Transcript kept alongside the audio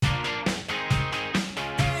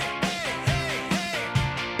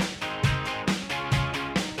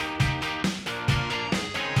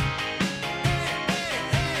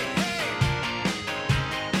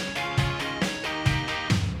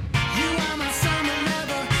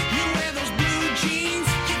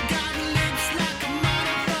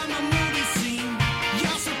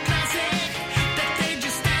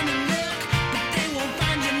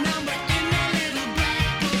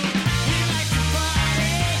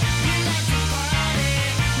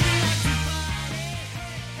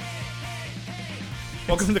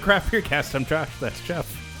Welcome to the Craft Beer Cast. I'm Josh. That's Jeff.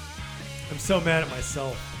 I'm so mad at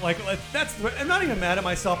myself. I'm not even mad at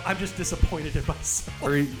myself. I'm just disappointed in myself.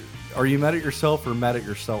 Are you mad at yourself or mad at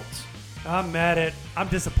yourselves? I'm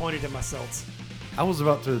disappointed in myself. I was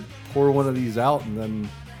about to pour one of these out, and then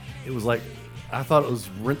it was like, I thought it was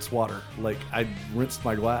rinse water. Like, I rinsed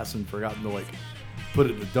my glass and forgotten to, like, put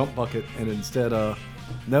it in the dump bucket, and instead,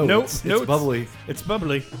 no, it's bubbly. It's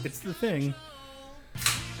bubbly. It's the thing.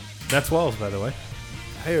 That's Wells, by the way.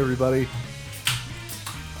 Hey, everybody.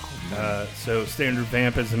 So standard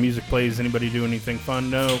vamp as the music plays. Anybody do anything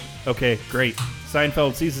fun? No? Okay, great.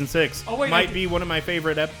 Seinfeld Season 6 might be one of my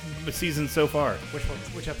favorite seasons so far.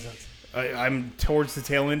 Which episodes? I'm towards the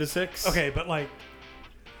tail end of 6. Okay, but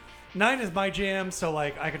 9 is my jam, so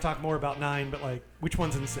I can talk more about 9, but which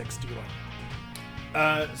ones in 6 do you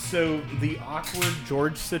like? So the awkward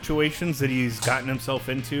George situations that he's gotten himself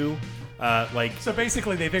into, So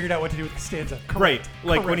basically they figured out what to do with Costanza. Right.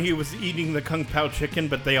 Correct. When he was eating the Kung Pao chicken,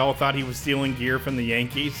 but they all thought he was stealing gear from the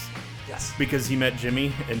Yankees. Yes. Because he met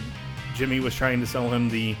Jimmy, and Jimmy was trying to sell him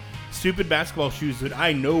the stupid basketball shoes that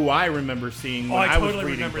I remember seeing when I was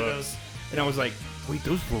reading books. Those. And I was like, wait,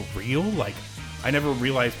 those were real? I never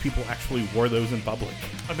realized people actually wore those in public.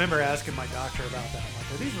 I remember asking my doctor about that. I'm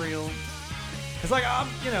like, are these real? Because I'm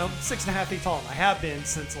 6.5 feet tall. And I have been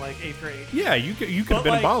since 8th grade. Yeah, you could have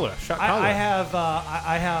been a baller, shot caller. I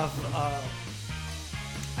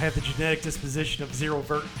have the genetic disposition of zero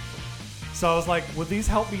vert. So I was like, would these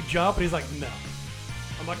help me jump? And he's like, no.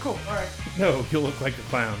 I'm like, cool, all right. No, you'll look like a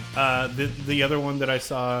clown. The other one that I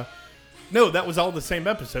saw, no, that was all the same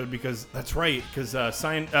episode because that's right. Because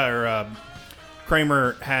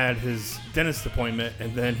Kramer had his dentist appointment,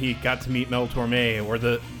 and then he got to meet Mel Torme, or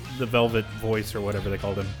the Velvet Voice, or whatever they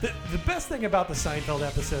called him. The best thing about the Seinfeld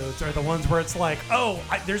episodes are the ones where it's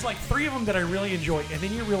there's 3 of them that I really enjoy, and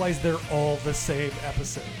then you realize they're all the same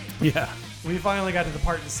episode. Yeah. We finally got to the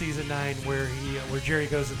part in season 9 where Jerry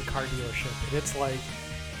goes to the car dealership, and it's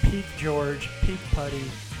peak George, peak Putty.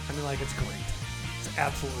 I mean, it's great. It's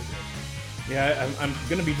absolutely good. Yeah, I'm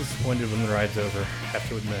gonna be disappointed when the ride's over. I have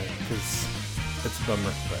to admit, because it's a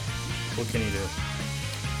bummer. But what can you do?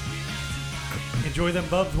 Enjoy them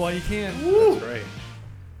bubs while you can. Woo! That's right.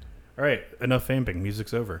 All right, enough vamping.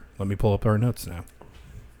 Music's over. Let me pull up our notes now.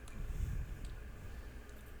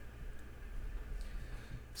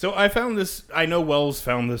 So I found this. I know Wells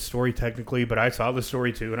found this story technically, but I saw the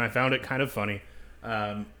story too, and I found it kind of funny.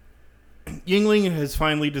 Yuengling has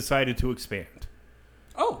finally decided to expand.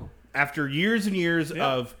 Oh. After years and years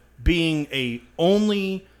of being a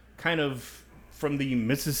only kind of from the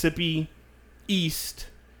Mississippi east,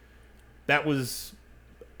 that was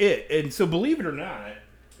it. And so believe it or not,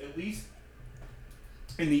 at least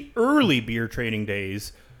in the early beer trading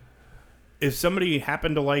days, if somebody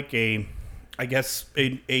happened to like a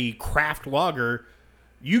craft lager,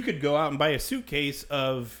 you could go out and buy a suitcase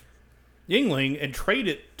of Yuengling and trade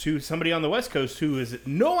it to somebody on the West Coast who has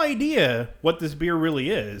no idea what this beer really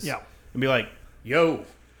is. Yeah. And be like, yo,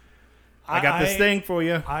 I got this thing for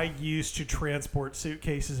you. I used to transport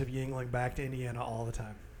suitcases of Yuengling back to Indiana all the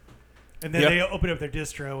time. And then they opened up their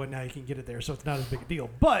distro, and now you can get it there, so it's not as big a deal.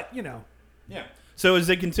 But, Yeah. So as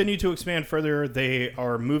they continue to expand further, they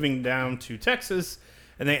are moving down to Texas,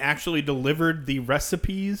 and they actually delivered the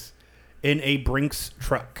recipes in a Brinks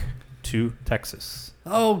truck to Texas.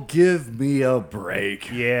 Oh, give me a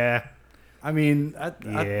break. Yeah. I mean,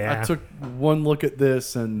 I took one look at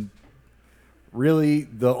this, and really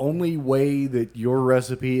the only way that your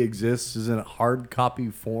recipe exists is in a hard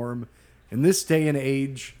copy form. In this day and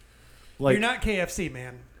age, you're not KFC,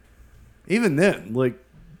 man. Even then,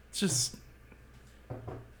 just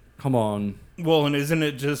come on. Well, and isn't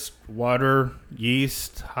it just water,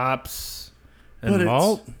 yeast, hops, and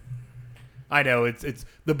malt? I know it's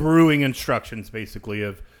the brewing instructions basically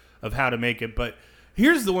of how to make it. But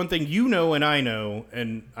here's the one thing and I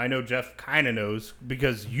know Jeff kind of knows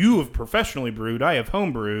because you have professionally brewed. I have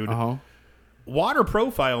home brewed. Uh-huh. Water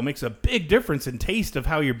profile makes a big difference in taste of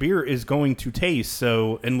how your beer is going to taste.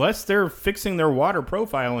 So unless they're fixing their water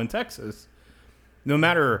profile in Texas, no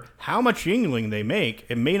matter how much Yuengling they make,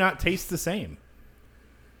 it may not taste the same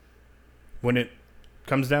when it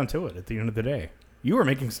comes down to it at the end of the day. You are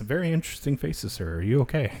making some very interesting faces, sir. Are you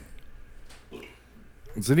okay?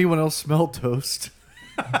 Does anyone else smell toast?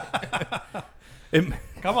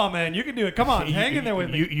 Come on, man. You can do it. Come on. Hang in there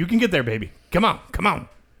with me. You can get there, baby. Come on.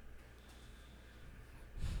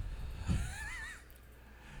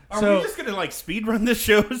 Are we just gonna speed run this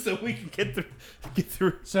show so we can get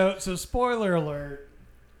through? So spoiler alert.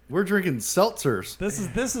 We're drinking seltzers.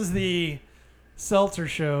 This is the seltzer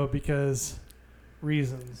show because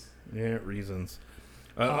reasons. Yeah, reasons.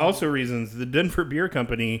 Also, reasons the Denver Beer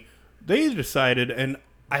Company, they decided, and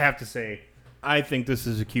I have to say, I think this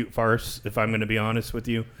is a cute farce, if I'm going to be honest with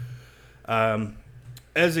you.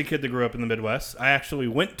 As a kid that grew up in the Midwest, I actually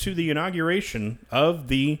went to the inauguration of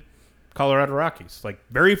the Colorado Rockies. Like,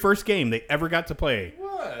 very first game they ever got to play.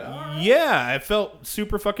 What? Yeah, it felt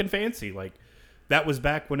super fucking fancy. Like, that was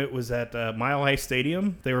back when it was at Mile High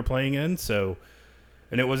Stadium they were playing in, so...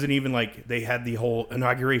 And it wasn't even like they had the whole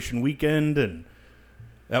inauguration weekend, and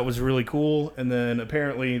that was really cool. And then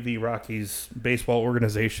apparently the Rockies baseball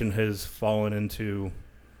organization has fallen into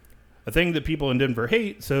a thing that people in Denver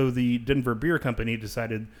hate, so the Denver Beer Company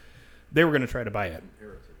decided they were going to try to buy it.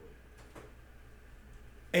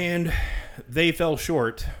 And they fell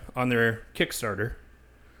short on their Kickstarter,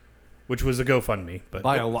 which was a GoFundMe. But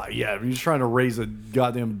By a lot, yeah. He's trying to raise a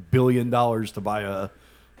goddamn $1 billion to buy a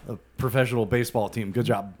professional baseball team. Good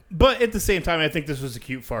job. But at the same time, I think this was a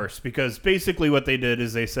cute farce because basically what they did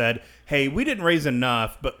is they said, hey, we didn't raise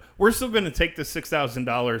enough, but we're still going to take the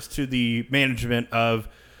 $6,000 to the management of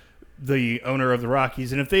the owner of the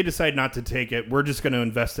Rockies. And if they decide not to take it, we're just going to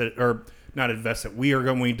invest it, or not invest it. We are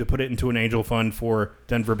going to put it into an angel fund for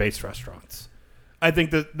Denver-based restaurants. I think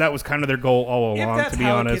that was kind of their goal all along, if that's to be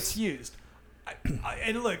how honest. it gets used.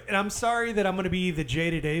 And look, and I'm sorry that I'm going to be the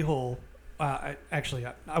jaded a-hole. I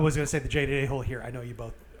was going to say the jaded a-hole here. I know you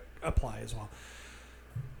both apply as well.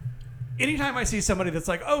 Anytime I see somebody that's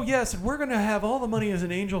like, oh, yes, we're going to have all the money as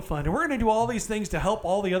an angel fund, and we're going to do all these things to help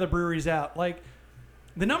all the other breweries out, like,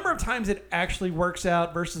 the number of times it actually works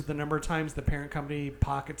out versus the number of times the parent company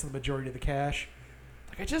pockets the majority of the cash,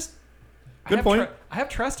 like, Good point. I have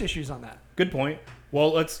trust issues on that. Good point.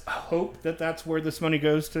 Well, let's hope that that's where this money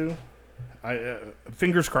goes to.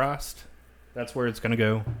 Fingers crossed. That's where it's going to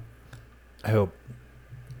go. I hope.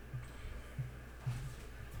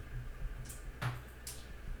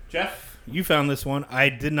 Jeff, you found this one. I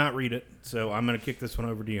did not read it, so I'm going to kick this one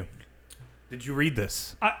over to you. Did you read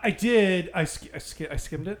this? I did. I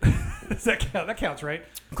skimmed it. Does that count? That counts, right?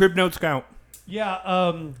 Crib notes count.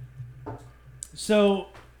 Yeah. So,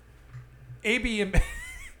 AB and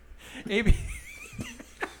AB.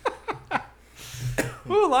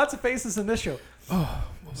 Ooh, lots of faces in this show. Oh,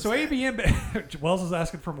 so AB and Wells is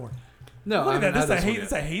asking for more. No, Look I at that. haven't had This this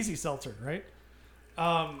is a hazy seltzer, right?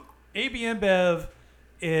 AB InBev,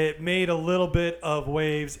 it made a little bit of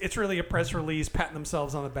waves. It's really a press release patting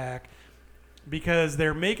themselves on the back because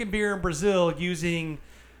they're making beer in Brazil using,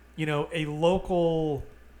 a local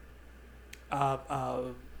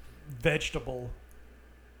vegetable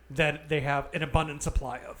that they have an abundant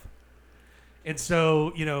supply of. And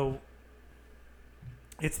so,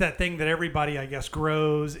 it's that thing that everybody, I guess,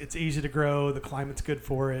 grows. It's easy to grow. The climate's good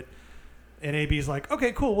for it. And AB's like,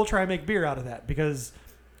 okay, cool. We'll try and make beer out of that because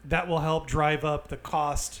that will help drive up the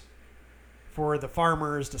cost for the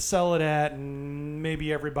farmers to sell it at, and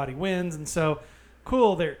maybe everybody wins. And so,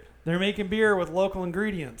 cool. They're making beer with local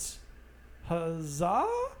ingredients. Huzzah!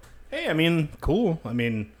 Hey, I mean, cool. I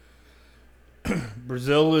mean,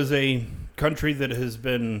 Brazil is a country that has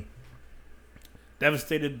been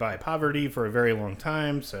devastated by poverty for a very long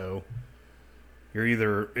time, so you're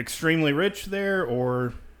either extremely rich there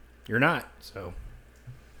or you're not. So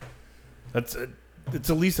it's at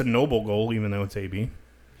least a noble goal, even though it's AB.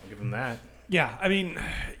 I'll give them that. Yeah, I mean,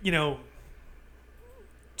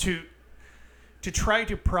 to try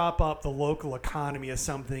to prop up the local economy is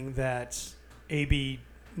something that AB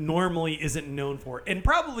normally isn't known for, and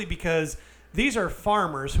probably because these are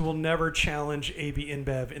farmers who will never challenge AB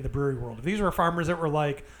InBev in the brewery world. If these were farmers that were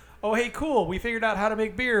like, oh, hey, cool, we figured out how to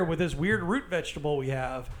make beer with this weird root vegetable we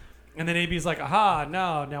have. And then AB's like, aha,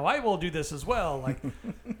 no, now I will do this as well. Like,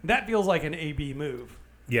 that feels like an AB move.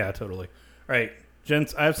 Yeah, totally. All right,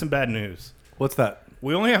 gents, I have some bad news. What's that?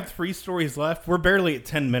 We only have 3 stories left. We're barely at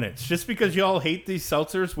 10 minutes. Just because y'all hate these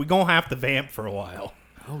seltzers, we're going to have to vamp for a while.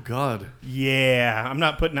 Oh, God. Yeah, I'm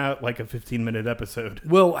not putting out like a 15-minute episode.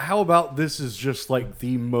 Well, how about this is just like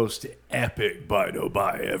the most epic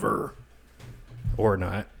buy ever? Or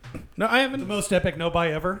not. No, I haven't. The most epic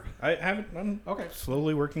no-buy ever? I haven't. I'm Okay.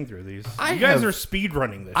 slowly working through these. I You guys have- are speed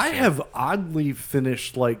running this. I shit. have oddly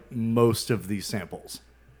finished like most of these samples.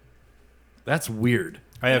 That's weird.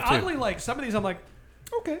 I have too. Oddly, like, some of these I'm like,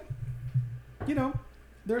 okay.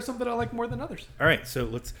 There's some that I like more than others. All right, so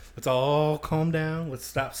let's all calm down. Let's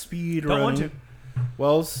stop speed Don't running. want to.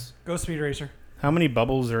 Wells, Go Speed Racer. how many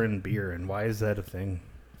bubbles are in beer, and why is that a thing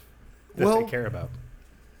that Well- they care about?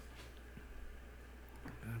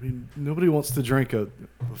 I mean, nobody wants to drink a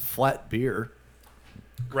flat beer.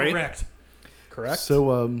 Right? Correct. Correct.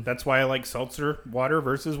 So, That's why I like seltzer water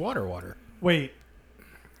versus water. Wait.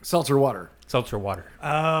 seltzer water. Seltzer water.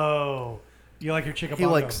 Oh. You like your chicken he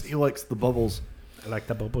likes the bubbles. I like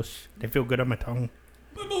the bubbles. They feel good on my tongue.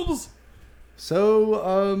 bubbles.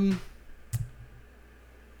 So,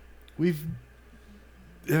 we've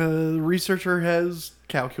the researcher has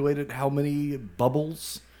calculated how many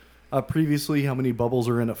bubbles. Previously, how many bubbles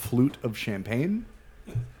are in a flute of champagne?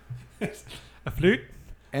 A flute?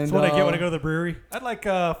 And That's what I get when I go to the brewery. I'd like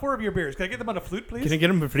 4 of your beers. Can I get them on a flute, please? Can I get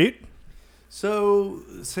them for free? So,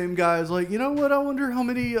 same guy's like, you know what? I wonder how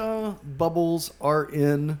many bubbles are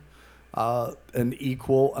in an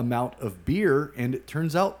equal amount of beer, and it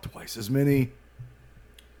turns out twice as many.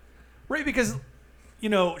 Right, because,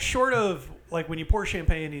 short of, like, when you pour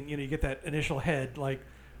champagne and, you get that initial head, like,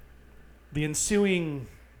 the ensuing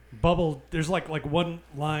bubble, there's, like 1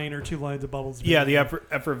 line or 2 lines of bubbles. Yeah, the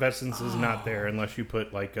effervescence is not there unless you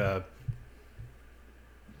put, like,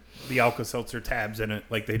 the Alka-Seltzer tabs in it,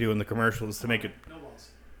 like they do in the commercials, to make it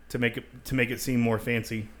to make it seem more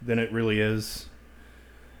fancy than it really is.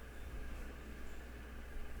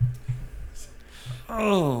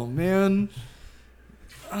 Oh, man.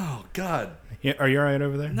 Oh, God. Yeah, are you all right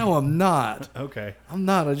over there? No, I'm not. Okay. I'm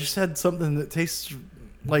not. I just had something that tastes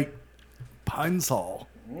like Pine Sol.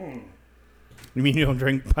 You mean you don't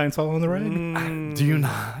drink Pine Sol on the reg? Do you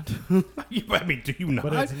not? I mean, do you not?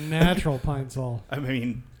 But it's natural Pine Sol. I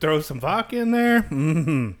mean, throw some vodka in there.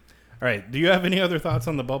 Mm-hmm. All right. Do you have any other thoughts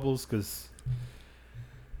on the bubbles? Because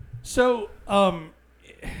So,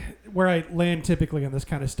 where I land typically on this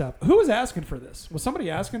kind of stuff, who was asking for this? Was somebody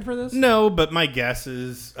asking for this? no, but my guess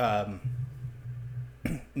is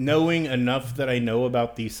knowing enough that I know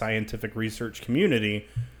about the scientific research community.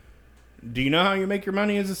 Do you know how you make your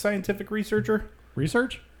money as a scientific researcher?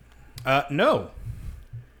 Research? No.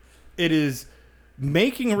 It is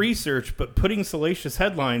making research, but putting salacious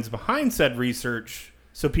headlines behind said research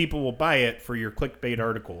so people will buy it for your clickbait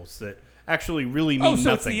articles that actually really mean nothing. Oh,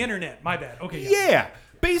 so it's the internet. My bad. Okay. Yeah.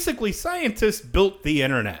 Basically, scientists built the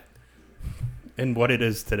internet and what it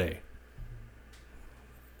is today.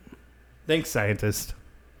 Thanks, scientist.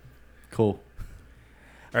 Cool.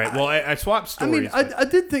 All right. Well, I swapped stories. I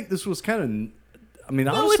did think this was kind of... I mean,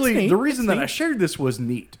 No, honestly, it's neat. the reason It's that neat. I shared this was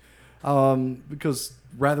neat. Because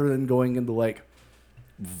rather than going into, like,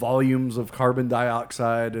 volumes of carbon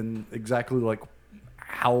dioxide and exactly, like,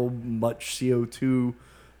 how much CO2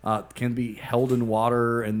 can be held in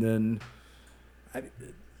water, and then...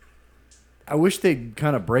 I wish they'd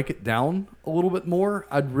kind of break it down a little bit more.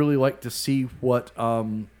 I'd really like to see what,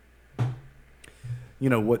 what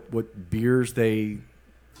beers they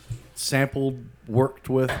sampled, worked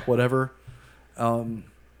with, whatever.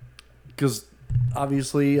 Because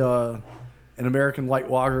obviously, an American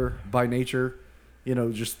light lager by nature,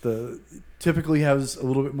 just typically has a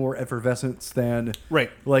little bit more effervescence than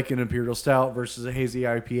right. like an Imperial Stout versus a hazy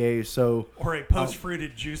IPA. So Or a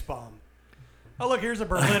post-fruited juice bomb. Oh, look, here's a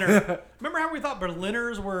Berliner. Remember how we thought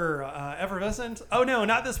Berliners were effervescent? Oh, no,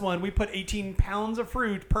 not this one. We put 18 pounds of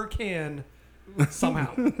fruit per can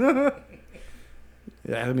somehow.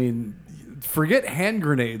 yeah, I mean, forget hand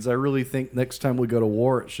grenades. I really think next time we go to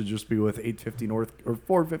war, it should just be with 850 North or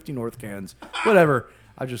 450 North cans. Whatever.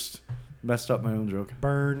 I just messed up my own joke.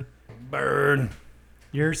 Burn.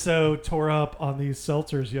 You're so tore up on these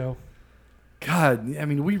seltzers, yo. God, I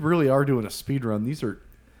mean, we really are doing a speed run. These are,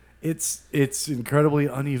 it's incredibly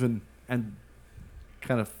uneven and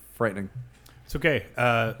kind of frightening. It's okay.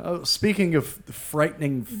 Speaking of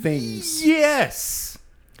frightening things, Yes.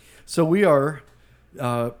 so we are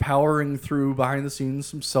powering through behind the scenes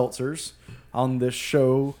some seltzers on this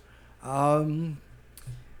show. I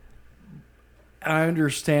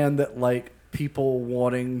understand that, like, people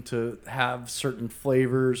wanting to have certain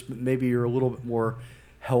flavors, but maybe you're a little bit more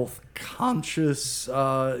health conscious,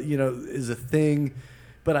 is a thing.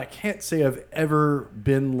 But I can't say I've ever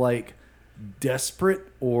been, like, desperate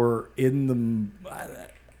or in the...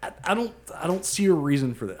 I don't see a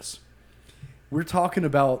reason for this. We're talking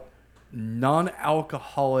about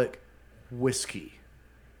non-alcoholic whiskey,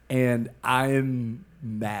 and I'm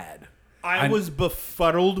mad. I was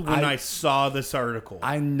befuddled when I- I saw this article.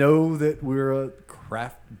 I know that we're a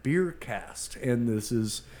craft beer cast, and this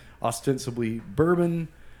is ostensibly bourbon.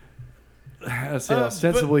 I say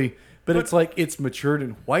ostensibly, but it's like it's matured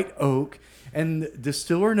in white oak, and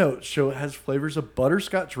distiller notes show it has flavors of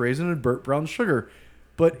butterscotch, raisin, and burnt brown sugar.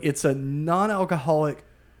 But it's a non-alcoholic,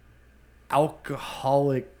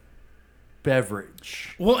 alcoholic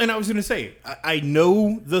beverage. Well, and I was going to say, I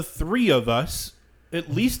know the three of us at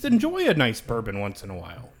least enjoy a nice bourbon once in a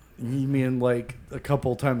while. You mean like a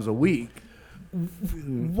couple times a week?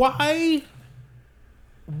 Why?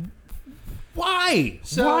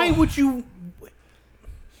 So- Why would you...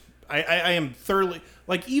 I am thoroughly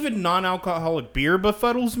like even non-alcoholic beer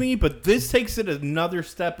befuddles me, but this takes it another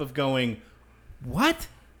step of going, what?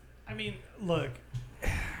 I mean, look.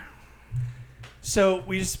 So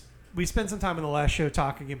we spent some time in the last show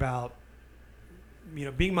talking about,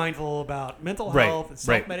 being mindful about mental health and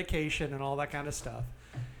self-medication and all that kind of stuff.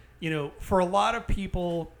 For a lot of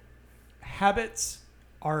people, habits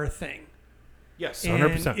are a thing. Yes, And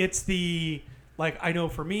 100%. it's I know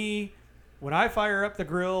for me, when I fire up the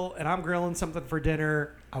grill and I'm grilling something for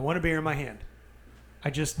dinner, I want a beer in my hand.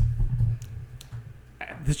 That's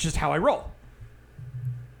just how I roll.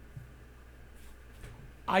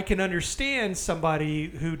 I can understand somebody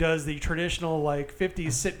who does the traditional 50s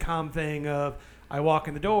sitcom thing of I walk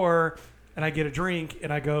in the door and I get a drink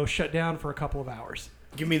and I go shut down for a couple of hours.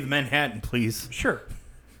 Give me the Manhattan, please. Sure.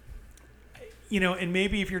 And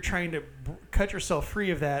maybe if you're trying to cut yourself free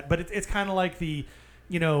of that, but it's kind of like when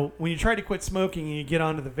you try to quit smoking and you get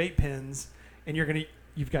onto the vape pens and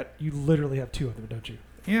you literally have two of them, don't you?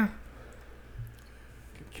 Yeah.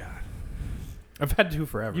 Good God. I've had to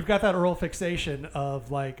forever. You've got that oral fixation of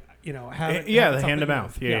having the hand to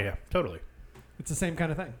mouth. Yeah, totally. It's the same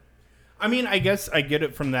kind of thing. I mean, I guess I get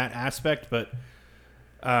it from that aspect, but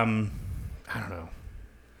I don't know.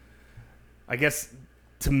 I guess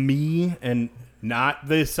to me, and not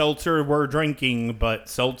the seltzer we're drinking, but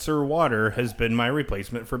seltzer water has been my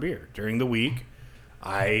replacement for beer. During the week,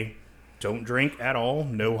 I don't drink at all.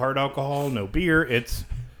 No hard alcohol, no beer. It's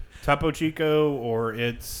Topo Chico or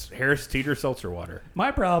it's Harris Teeter seltzer water.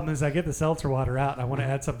 My problem is I get the seltzer water out and I want to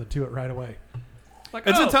add something to it right away.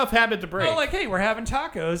 It's a tough habit to break. Hey, we're having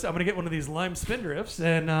tacos. I'm going to get one of these lime spindrifts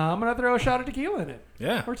and I'm going to throw a shot of tequila in it.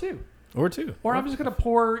 Yeah. Or two. Or I'm just going to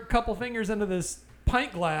pour a couple fingers into this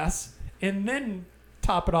pint glass and then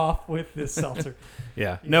top it off with this seltzer.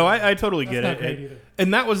 Yeah. No, I totally get not it. great either.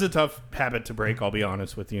 And that was a tough habit to break, I'll be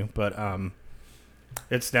honest with you. But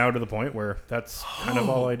it's now to the point where that's kind of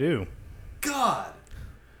all I do. God.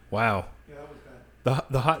 Wow. Yeah, that was bad.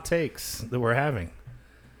 The hot takes that we're having.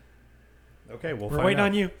 Okay, we're waiting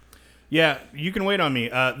on you. Yeah, you can wait on me.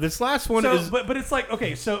 This last one is... But it's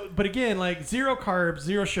but again, 0 carbs,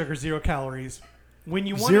 0 sugar, 0 calories. When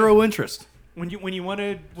you want Zero interest. When you want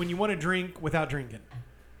to drink without drinking.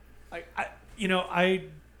 I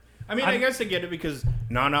guess I get it because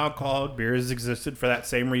non-alcoholic beer has existed for that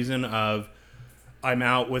same reason of I'm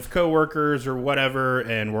out with coworkers or whatever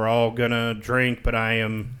and we're all gonna drink, but I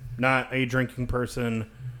am not a drinking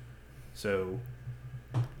person. So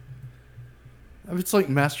It's like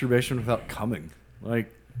masturbation without coming.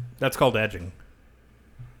 that's called edging.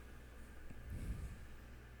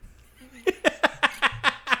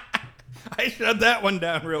 I shut that one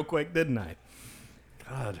down real quick, didn't I?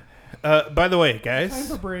 God. By the way, guys, time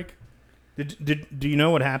for break. do you know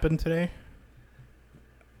what happened today?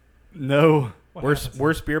 No.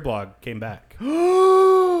 Worst beer blog came back.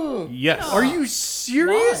 Yes. Are you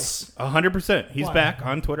serious? 100%. He's Why? back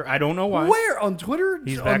on Twitter. I don't know why. Where? On Twitter?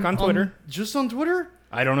 He's back on Twitter. Just on Twitter?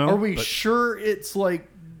 I don't know. Are we but- sure it's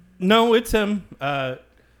No, it's him.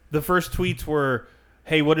 The first tweets were,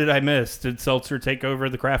 "Hey, what did I miss? Did seltzer take over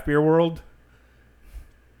the craft beer world?"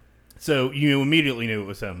 So you immediately knew it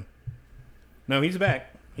was him. No, he's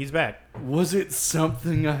back. He's back. Was it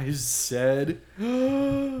something I said?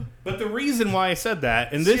 But the reason why I said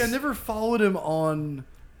that, and See, I never followed him on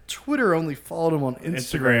Twitter, only followed him on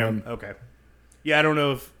Instagram. Okay. Yeah, I don't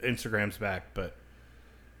know if Instagram's back, but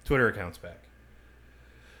Twitter account's back.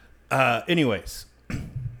 Anyways,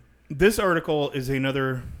 this article is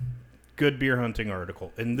another good beer hunting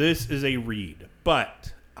article, and this is a read.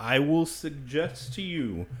 But I will suggest to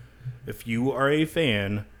you, if you are a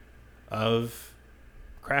fan of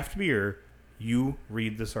craft beer, you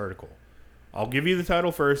read this article. I'll give you the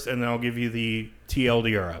title first, and then I'll give you the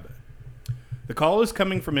TLDR of it. The call is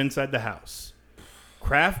coming from inside the house.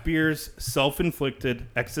 Craft beer's self-inflicted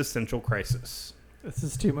existential crisis. This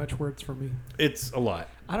is too much words for me. It's a lot.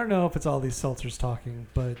 I don't know if it's all these seltzers talking,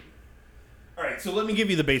 but All right, so let me give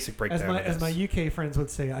you the basic breakdown. as my UK friends would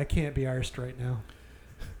say, I can't be arsed right now.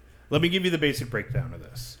 Let me give you the basic breakdown of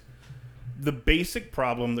this. The basic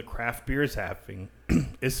problem that craft beer is having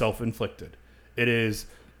is self-inflicted. It is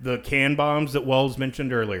the can bombs that Wells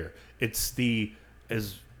mentioned earlier. It's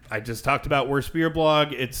as I just talked about, Worst Beer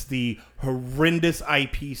Blog, it's the horrendous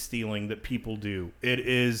IP stealing that people do. It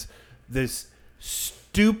is this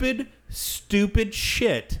stupid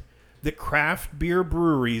shit that craft beer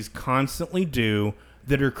breweries constantly do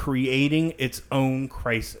that are creating its own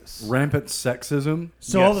crisis. Rampant sexism.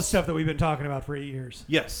 So all Yes. the stuff that we've been talking about for 8 years.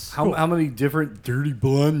 Yes. How many different dirty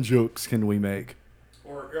blonde jokes can we make?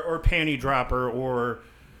 Or panty dropper or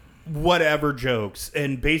whatever jokes.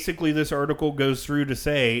 And basically this article goes through to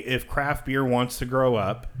say if craft beer wants to grow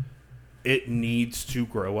up, it needs to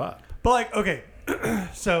grow up. But like, okay,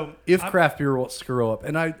 so If craft beer wants to grow up,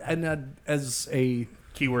 and I as a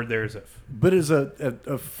Keyword there is if. but as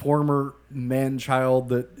a former man child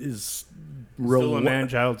that is Still a man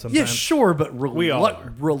child sometimes. Yeah, sure, but We all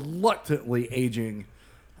are. reluctantly aging.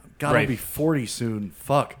 God, Right. I'll be 40 soon.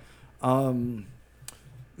 Fuck.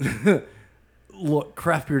 Look,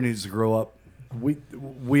 craft beer needs to grow up.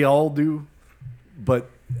 We all do, but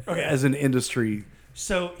Okay. as an industry,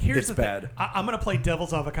 So here's It's the thing. bad. I'm going to play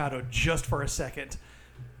devil's avocado just for a second.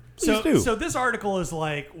 Please do. So this article is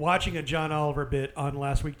like watching a John Oliver bit on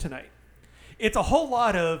Last Week Tonight. It's a whole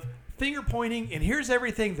lot of finger pointing, and here's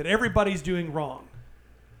everything that everybody's doing wrong.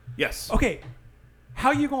 Yes. Okay,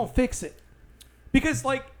 how you going to fix it? Because,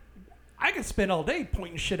 like, I could spend all day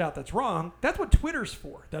pointing shit out that's wrong. That's what Twitter's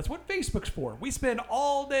for. That's what Facebook's for. We spend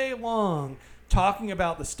all day long talking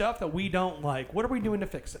about the stuff that we don't like. What are we doing to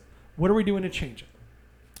fix it? What are we doing to change it?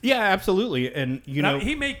 Yeah, absolutely. And, you Now, know,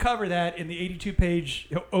 he may cover that in the 82-page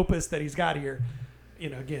opus that he's got here. You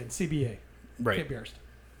know, again, CBA. Right. Can't be arsed.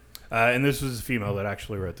 and this was a female that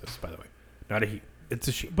actually wrote this, by the way. Not a he. It's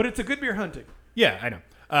a she. But it's a good beer hunting. Yeah, I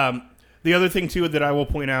know. The other thing, too, that I will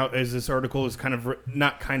point out is this article is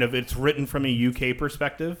it's written from a UK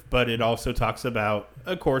perspective, but it also talks about,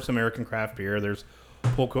 of course, American craft beer. There's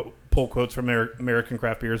pull quotes from American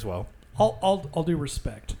craft beer as well. I'll do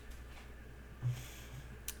respect.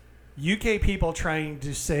 UK people trying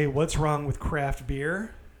to say what's wrong with craft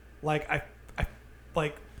beer, like I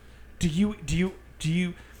like, do you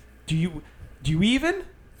even?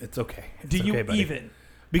 It's okay. Do It's you okay, buddy. even?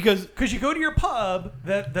 Because Because you go to your pub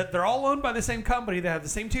that they're all owned by the same company that have the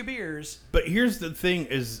same two beers. but here's the thing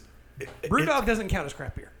is Brewdog doesn't count as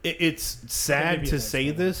craft beer. it's sad maybe it to does, say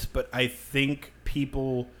but- this, but I think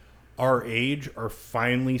people our age are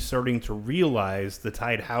finally starting to realize the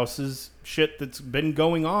tied houses shit that's been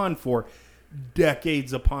going on for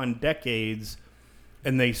decades upon decades,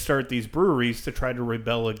 and they start these breweries to try to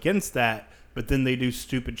rebel against that, but then they do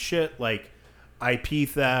stupid shit like IP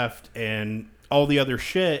theft and all the other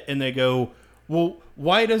shit, and they go, well,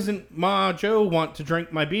 why doesn't Ma Joe want to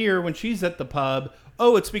drink my beer when she's at the pub?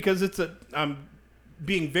 Oh, it's because I'm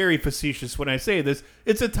being very facetious when I say this,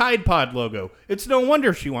 it's a Tide Pod logo. It's no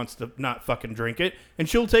wonder she wants to not fucking drink it, and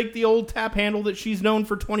she'll take the old tap handle that she's known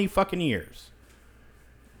for 20 fucking years.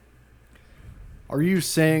 are you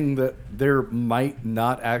saying that there might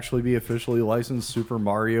not actually be officially licensed Super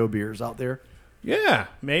Mario beers out there? Yeah,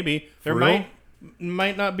 maybe. There For real?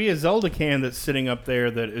 might not be a Zelda can that's sitting up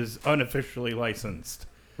there that is unofficially licensed.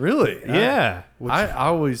 Really? Yeah. I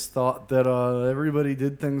always thought that everybody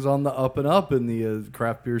did things on the up and up in the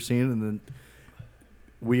craft beer scene, and then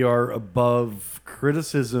we are above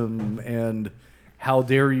criticism and how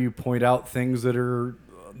dare you point out things that are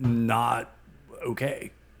not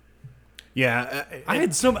okay. Yeah. I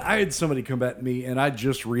had somebody come at me, and I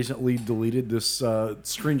just recently deleted this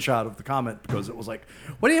screenshot of the comment because it was like,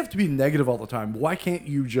 "Why do you have to be negative all the time? Why can't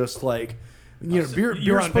you just like, beer?" You're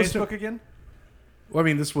beer's on supposed to- Facebook again? Well, I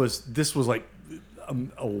mean, this was like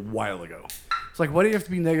a while ago. It's like, why do you have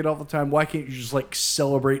to be negative all the time? Why can't you just like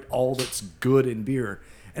celebrate all that's good in beer?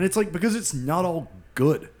 And it's like, because it's not all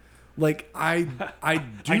good. Like I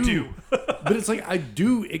do, I do. but it's like I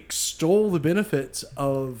do extol the benefits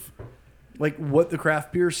of like what the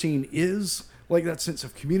craft beer scene is, like that sense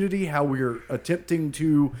of community, how we're attempting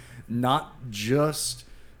to not just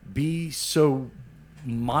be so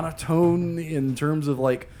monotone in terms of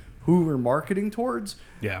like who we're marketing towards.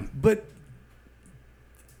 Yeah. But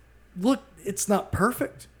look, it's not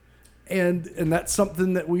perfect. And that's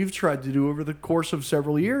something that we've tried to do over the course of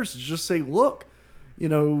several years is just say, look,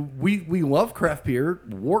 we love craft beer,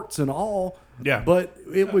 warts and all. Yeah. But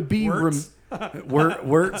it would be Warts?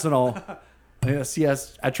 warts and all.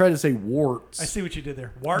 Yes. I tried to say warts. I see what you did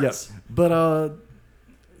there. Warts. Yes. But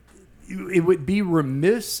it would be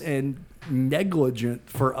remiss and negligent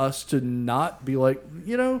for us to not be like,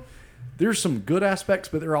 there's some good aspects,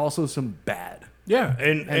 but there are also some bad. Yeah,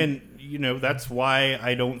 and that's why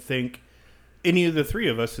I don't think any of the three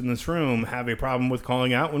of us in this room have a problem with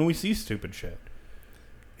calling out when we see stupid shit.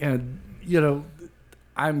 And,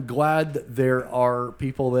 I'm glad that there are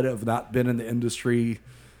people that have not been in the industry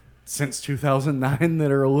since 2009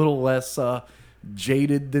 that are a little less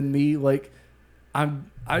jaded than me. Like, I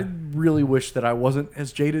really wish that I wasn't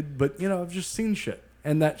as jaded, but, I've just seen shit,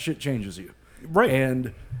 and that shit changes you. Right.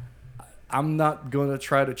 And I'm not going to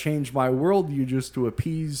try to change my worldview just to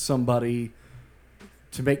appease somebody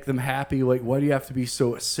to make them happy. Like, why do you have to be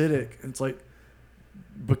so acidic? And it's like,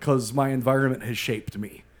 because my environment has shaped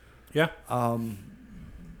me. Yeah.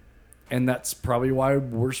 And that's probably why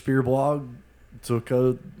Worst Beer Blog took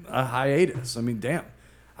a hiatus. I mean, damn,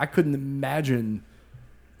 I couldn't imagine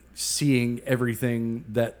seeing everything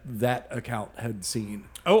that account had seen.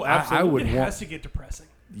 Oh, absolutely. I would It want. has to get depressing.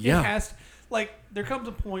 Yeah. It has to, like, there comes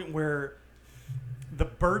a point where the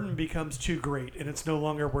burden becomes too great and it's no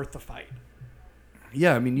longer worth the fight.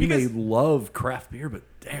 Yeah, I mean, you Because- may love craft beer, but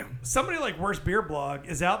damn. Somebody like Worst Beer Blog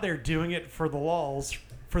is out there doing it for the lulz,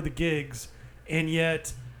 for the gigs, and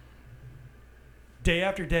yet day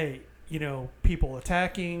after day, people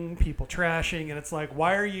attacking, people trashing, and it's like,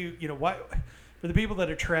 why are you, why, for the people that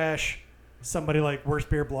are trash somebody like Worst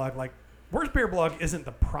Beer Blog, like, Worst Beer Blog isn't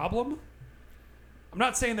the problem. I'm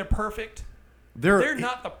not saying they're perfect. They're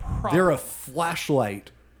not the problem. They're a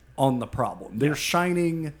flashlight on the problem. They're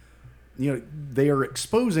shining, they are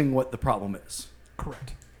exposing what the problem is.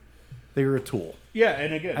 Correct. They're a tool. Yeah,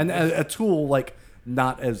 and again, And a tool, like,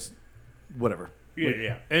 not as whatever.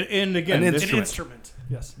 yeah. And again, An this, An instrument.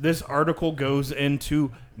 Yes. this article goes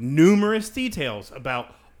into numerous details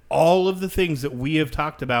about all of the things that we have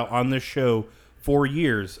talked about on this show for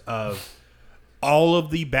years of all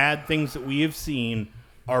of the bad things that we have seen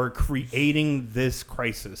are creating this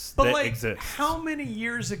crisis But that like, exists. how many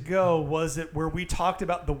years ago was it where we talked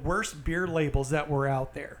about the worst beer labels that were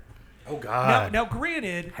out there? Oh God! Now,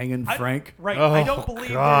 granted, Hanging Frank? Right. Oh, I don't believe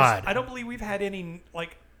God. I don't believe we've had any,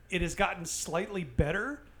 like, it has gotten slightly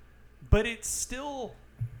better, but it's still,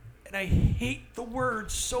 and I hate the word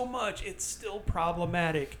so much, it's still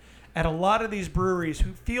problematic at a lot of these breweries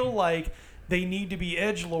who feel like they need to be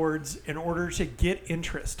edgelords in order to get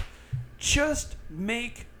interest. Just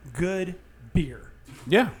make good beer.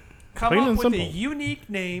 Yeah. Come Plain up and with a simple. unique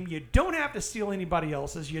name. You don't have to steal anybody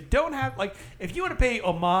else's. You don't have, like, if you want to pay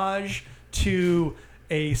homage to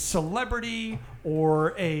a celebrity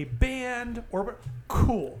or a band or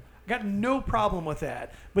cool. Got no problem with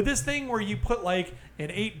that. But this thing where you put like an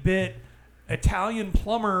 8-bit Italian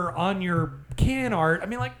plumber on your can art, I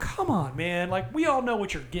mean, like, come on, man. Like, we all know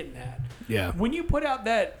what you're getting at. Yeah. When you put out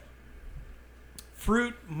that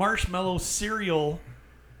fruit marshmallow cereal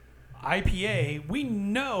IPA, we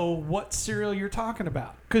know what cereal you're talking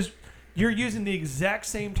about because you're using the exact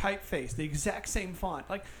same typeface, the exact same font.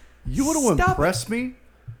 Like, You want to stop impress me?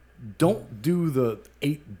 Don't do the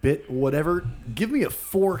 8-bit whatever. Give me a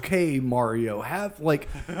 4K Mario. Have, like,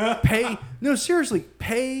 seriously,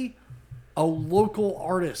 pay a local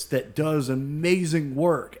artist that does amazing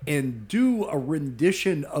work and do a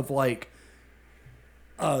rendition of, like,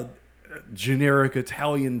 a generic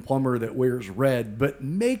Italian plumber that wears red, but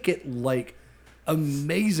make it, like,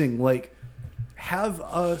 amazing. Like, have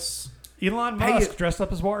us Elon Pay Musk it. dressed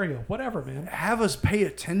up as Wario. Whatever, man. have us pay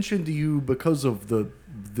attention to you because of the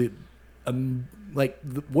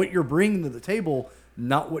what you're bringing to the table,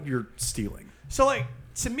 not what you're stealing. So, like,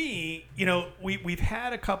 to me, we've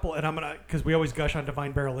had a couple, and I'm gonna, because we always gush on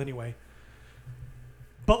Divine Barrel anyway.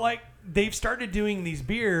 But like, they've started doing these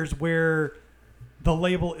beers where the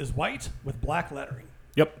label is white with black lettering.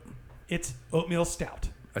 Yep. It's oatmeal stout,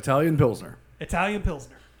 Italian Pilsner. Italian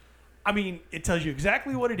Pilsner. I mean, it tells you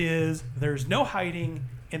exactly what it is. There's no hiding,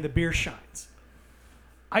 and the beer shines.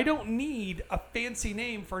 I don't need a fancy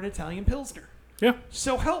name for an Italian Pilsner. Yeah.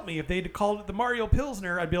 So help me, if they'd called it the Mario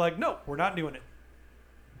Pilsner, I'd be like, no, we're not doing it.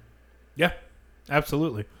 Yeah.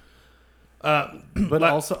 Absolutely. But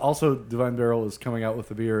also Divine Barrel is coming out with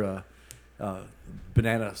a beer,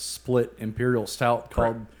 banana split imperial stout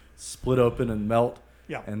called Split Open and Melt.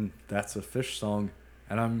 Yeah. And that's a Fish song.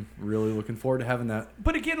 And I'm really looking forward to having that.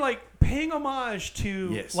 But again, like, paying homage to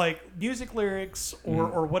Yes. like music lyrics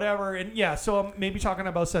or whatever, and yeah, so I'm maybe talking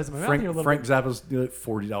about size of my mouth Frank, here a little Frank bit. Zappa's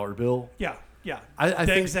 $40 bill. Yeah. I Deg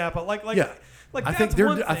think Zappa, like yeah. like I that's think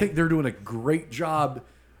one I think thing. they're doing a great job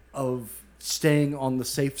of staying on the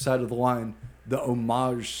safe side of the line, the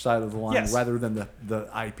homage side of the line, Yes. rather than the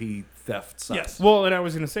IP theft side. Yes. Well, and I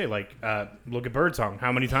was going to say, like, look at Birdsong.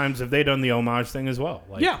 How many times have they done the homage thing as well?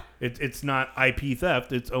 Like, Yeah. It's not IP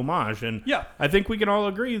theft, it's homage. And Yeah. I think we can all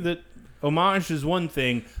agree that homage is one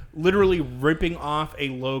thing. Literally ripping off a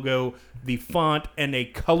logo, the font, and a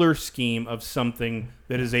color scheme of something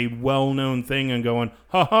that is a well-known thing and going,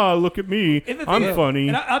 haha, look at me. And the I'm thing- funny.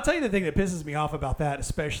 And I'll tell you the thing that pisses me off about that,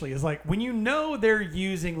 especially, is like when you know they're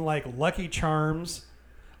using like Lucky Charms,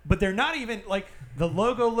 but they're not even like the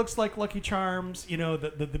logo looks like Lucky Charms.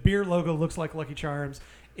 The beer logo looks like Lucky Charms.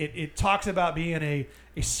 It talks about being a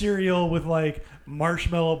cereal with like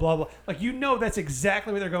marshmallow, blah blah. Like, that's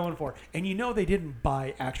exactly what they're going for, and they didn't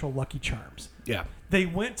buy actual Lucky Charms. Yeah. They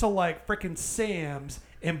went to like frickin' Sam's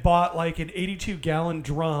and bought like an 82-gallon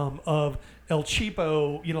drum of El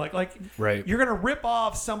Cheapo, like Right. you're gonna rip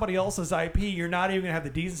off somebody else's IP. You're not even gonna have the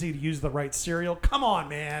decency to use the right cereal. Come on,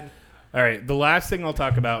 man. All right, the last thing I'll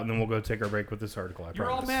talk about, and then we'll go take our break with this article. I You're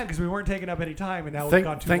all promise. mad because we weren't taking up any time, and now we've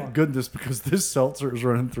gone too long. Thank goodness, because this seltzer is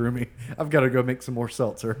running through me. I've got to go make some more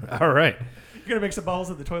seltzer. All right. You're gonna make some bubbles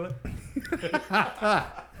in the toilet.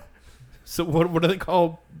 So what do they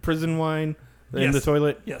call prison wine in the Yes.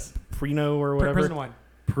 toilet? Yes, Pruno or whatever. prison wine.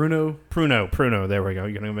 Pruno. There we go.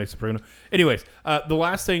 You're gonna make some Pruno. Anyways, the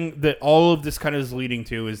last thing that all of this kind of is leading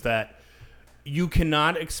to is that you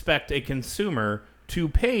cannot expect a consumer to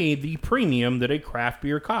pay the premium that a craft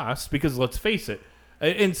beer costs, because let's face it,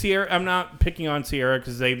 and Sierra, I'm not picking on Sierra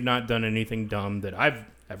because they've not done anything dumb that I've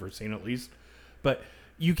ever seen, at least, but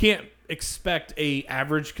you can't expect a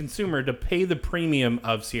average consumer to pay the premium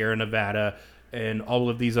of Sierra Nevada and all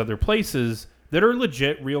of these other places that are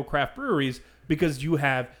legit real craft breweries, because you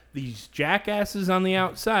have these jackasses on the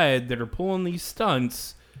outside that are pulling these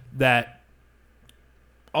stunts that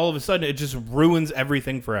all of a sudden it just ruins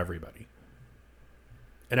everything for everybody.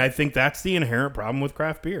 And I think that's the inherent problem with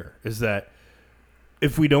craft beer, is that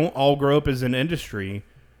if we don't all grow up as an industry,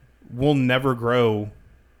 we'll never grow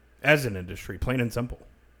as an industry, plain and simple.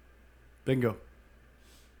 Bingo.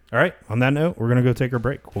 All right, on that note, we're going to go take our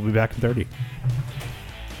break. We'll be back in 30.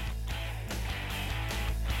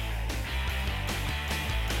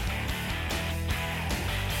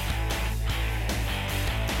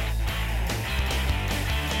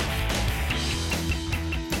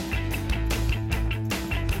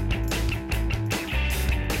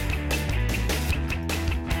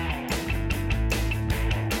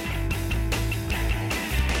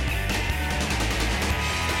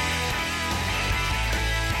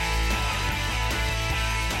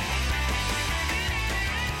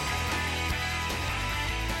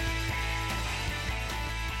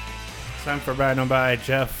 Time for Bad No Buy.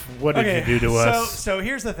 Jeff, what did you do to us? So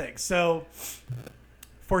here's the thing. So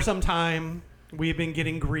for some time, we've been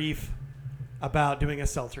getting grief about doing a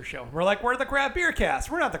seltzer show. We're like, we're the craft beer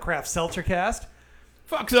cast. We're not the craft seltzer cast.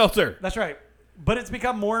 Fuck seltzer. That's right. But it's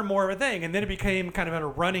become more and more of a thing. And then it became kind of a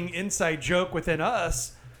running inside joke within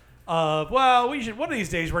us of, well, we should, one of these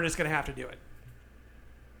days, we're just going to have to do it.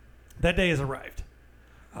 That day has arrived.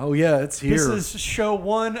 Oh, yeah, it's here. This is show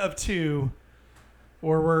 1 of 2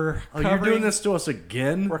 where we're you're covering, doing this to us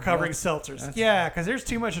again? we're covering seltzers. Yeah, because there's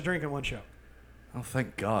too much to drink in one show. Oh,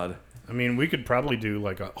 thank God. I mean, we could probably do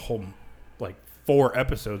like a whole, 4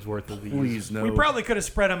 episodes worth of these. Please, no. We probably could have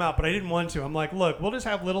spread them out, but I didn't want to. I'm like, look, we'll just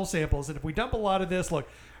have little samples, and if we dump a lot of this, look,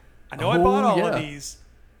 I know I bought all of these.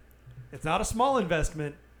 It's not a small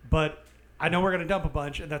investment, but I know we're going to dump a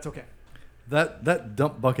bunch, and that's okay. That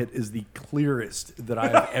dump bucket is the clearest that I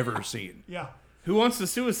have ever seen. Yeah. Who wants to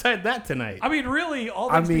suicide that tonight? I mean, really, all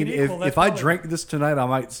I things mean, being equal, that's if I probably- drank this tonight, I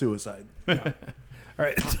might suicide. All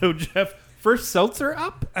right, so Jeff, first seltzer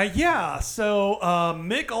up? Yeah, so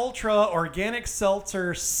Mick Ultra Organic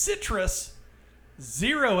Seltzer Citrus,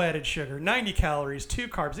 0 added sugar, 90 calories, 2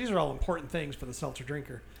 carbs. These are all important things for the seltzer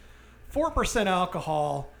drinker. 4%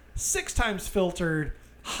 alcohol, 6 times filtered,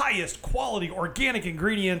 highest quality organic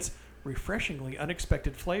ingredients, refreshingly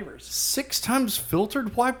unexpected flavors. 6 times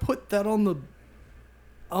filtered? Why put that on the...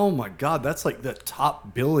 Oh, my God. That's like the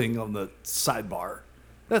top billing on the sidebar.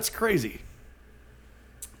 That's crazy.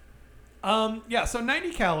 Yeah, so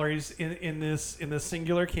 90 calories in this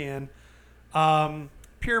singular can.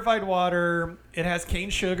 Purified water. It has cane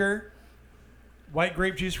sugar, white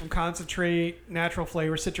grape juice from concentrate, natural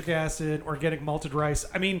flavor, citric acid, organic malted rice.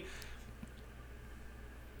 I mean,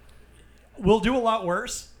 we'll do a lot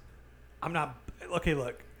worse. I'm not... Okay,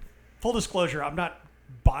 look. Full disclosure, I'm not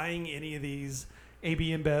buying any of these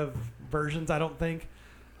AB InBev versions, I don't think,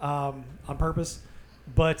 on purpose.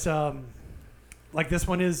 But... like this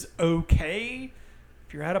one is okay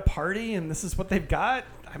if you're at a party and this is what they've got.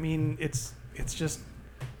 I mean, it's just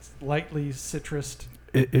lightly citrused.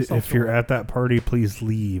 If you're at that party, please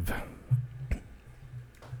leave.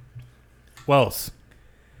 Wells.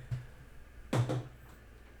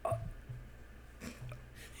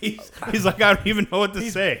 He's like, I don't even know what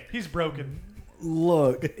to say. He's broken.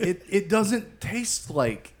 Look, it doesn't taste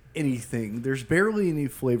like anything. There's barely any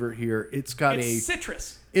flavor here. It's got It's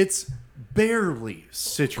citrus. It's barely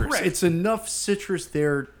citrus. Correct. It's enough citrus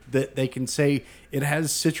there that they can say it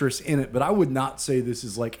has citrus in it, but I would not say this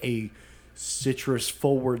is like a citrus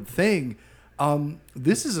forward thing.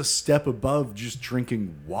 This is a step above just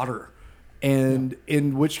drinking water, and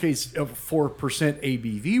in which case, 4%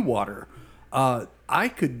 ABV water. I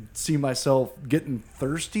could see myself getting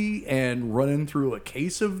thirsty and running through a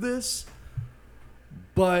case of this,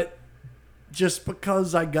 but just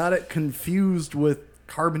because I got it confused with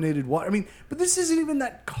carbonated water. I mean, but this isn't even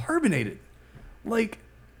that carbonated. Like,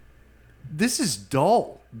 this is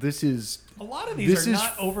dull. This is A lot of these are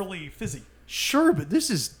not overly fizzy. sure, but this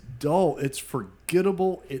is dull. It's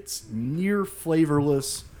forgettable. It's near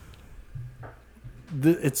flavorless.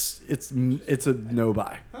 It's a no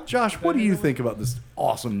buy. Josh, what do you think about this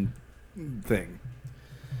awesome thing?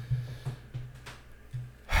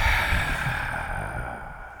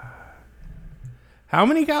 How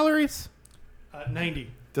many calories?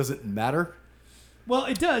 90. Does it matter? Well,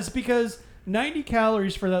 it does because 90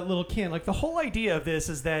 calories for that little can. Like the whole idea of this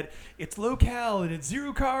is that it's low cal and it's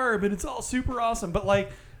zero carb and it's all super awesome. But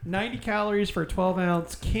like 90 calories for a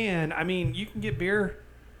 12-ounce can, I mean, you can get beer.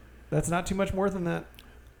 That's not too much more than that.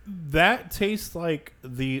 That tastes like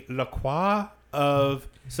the La Croix of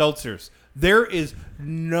seltzers. There is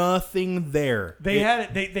nothing there. They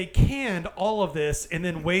had it. They canned all of this and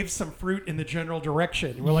then waved some fruit in the general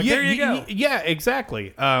direction. We're like, Yeah, there you go. Yeah,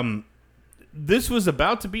 exactly. This was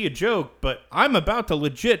about to be a joke, but I'm about to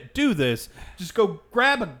legit do this. Just go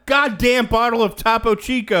grab a goddamn bottle of Topo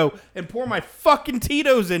Chico and pour my fucking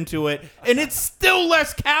Tito's into it, and it's still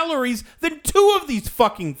less calories than 2 of these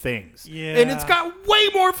fucking things. Yeah. And it's got way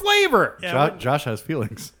more flavor. Yeah, Josh has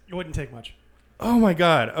feelings. it wouldn't take much. Oh my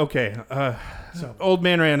god. Okay. So Old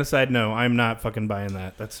man ran aside. No, I'm not fucking buying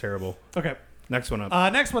that. That's terrible. okay. Next one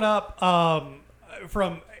up. Next one up.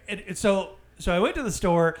 So I went to the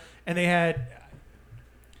store and they had.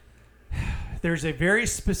 There's a very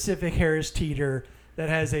specific Harris Teeter that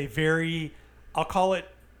has a very, I'll call it,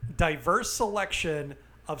 diverse selection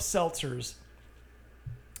of seltzers.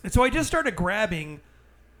 And so I just started grabbing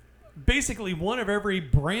basically one of every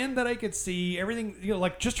brand that I could see, everything,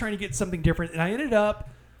 like just trying to get something different. And I ended up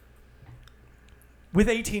with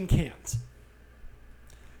 18 cans.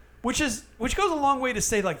 Which goes a long way to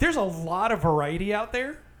say, like, there's a lot of variety out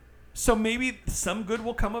there. So maybe some good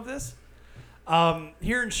will come of this.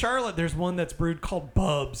 Here in Charlotte, there's one that's brewed called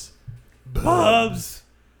Bubs. Bubs.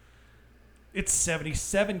 It's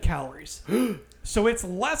 77 calories. So it's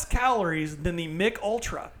less calories than the Mick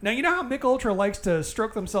Ultra. Now, you know how Mick Ultra likes to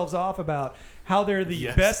stroke themselves off about how they're the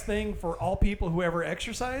best thing for all people who ever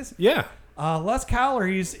exercise? Yeah. Less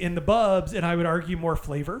calories in the Bubs, and I would argue more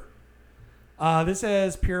flavor. This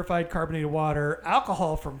has purified carbonated water,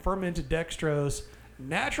 alcohol from fermented dextrose,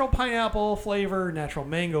 natural pineapple flavor, natural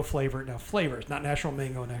mango flavor. Now, flavors, not natural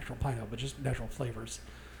mango and natural pineapple, but just natural flavors.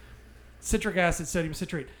 Citric acid, sodium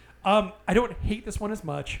citrate. I don't hate this one as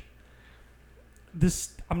much.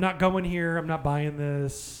 I'm not going here. I'm not buying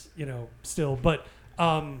this, still. But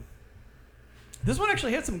this one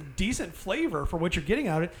actually had some decent flavor for what you're getting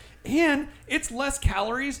out of it. And it's less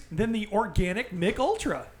calories than the organic Mick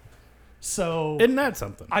Ultra. So Isn't that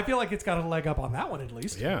something? I feel like it's got a leg up on that one at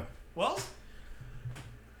least. Yeah. Well,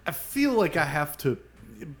 I feel like I have to,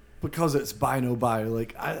 because it's buy no buy.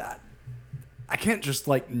 Like I can't just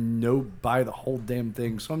no buy the whole damn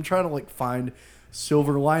thing. So I'm trying to find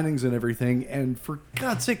silver linings and everything. And for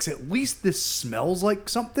God's sakes, at least this smells like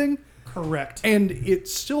something, correct. and it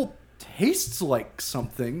still tastes like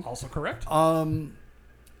something. Also correct. I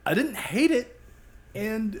didn't hate it,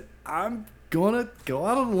 and I'm gonna go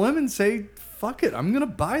out on a limb and say, fuck it, I'm gonna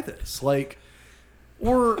buy this.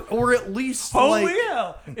 Or at least Holy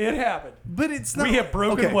hell, it happened. But it's not. We have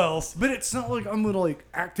broken wells. But it's not like I'm gonna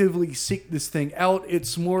actively seek this thing out.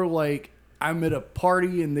 It's more like I'm at a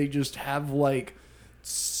party and they just have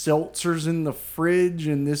seltzers in the fridge,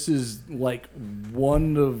 and this is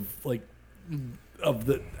one of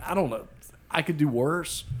the, I don't know. I could do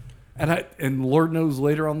worse, and Lord knows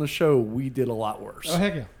later on the show we did a lot worse. Oh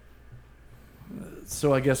heck yeah.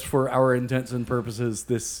 So I guess for our intents and purposes,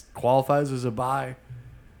 this qualifies as a buy.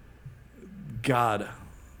 God,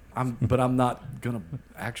 but I'm not gonna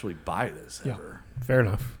actually buy this ever. Fair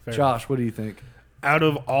enough. Josh, what do you think? Out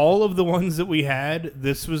of all of the ones that we had,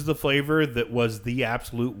 this was the flavor that was the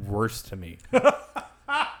absolute worst to me.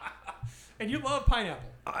 And you love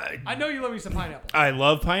pineapple. I know you love me some pineapple. I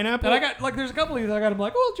love pineapple. And I got there's a couple of these I got. I'm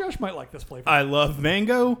like, well, Josh might like this flavor. I love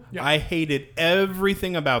mango. Yeah. I hated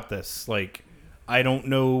everything about this. I don't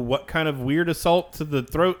know what kind of weird assault to the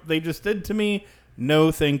throat they just did to me.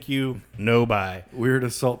 No, thank you. No, bye. Weird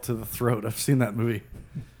assault to the throat. I've seen that movie.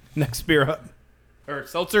 Next beer up. Or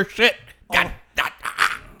seltzer shit. God.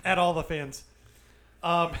 At all the fans.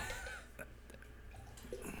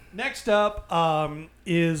 Next up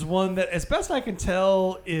is one that, as best I can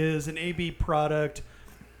tell, is an AB product.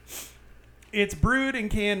 It's brewed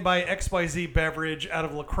and canned by XYZ Beverage out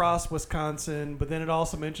of La Crosse, Wisconsin, but then it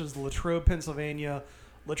also mentions Latrobe, Pennsylvania.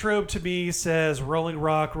 Latrobe to me says Rolling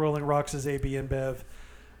Rock. Rolling Rock says AB InBev.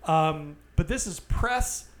 But this is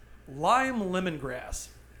Press lime lemongrass.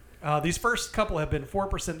 These first couple have been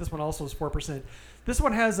 4%. This one also is 4%. This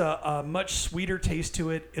one has a much sweeter taste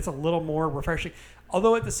to it. It's a little more refreshing.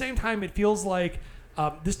 Although at the same time, it feels like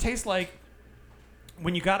this tastes like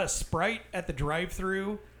when you got a Sprite at the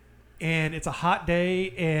drive-thru and it's a hot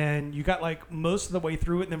day and you got like most of the way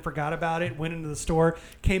through it and then forgot about it, went into the store,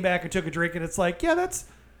 came back and took a drink, and it's like, yeah, that's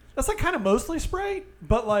like kind of mostly Sprite,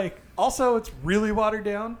 but like also it's really watered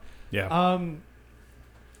down. Yeah.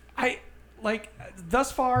 I like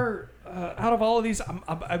thus far out of all of these,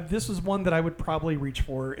 this was one that I would probably reach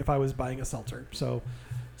for if I was buying a seltzer. So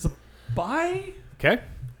it's a buy. Okay.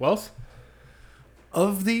 Wells?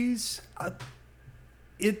 Of these,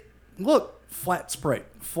 flat Sprite,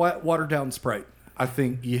 flat watered down Sprite. I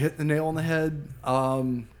think you hit the nail on the head.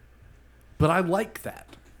 But I like that.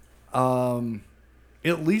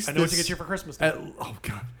 At least I know what to get you for Christmas. Oh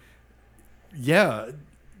God, yeah.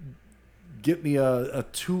 Get me a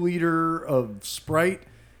 2-liter of Sprite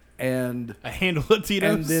and A handle of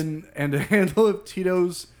Tito's? and a handle of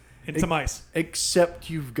Tito's. And some ice. Except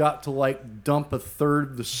you've got to like dump a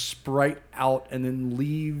third of the Sprite out and then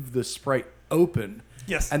leave the Sprite open.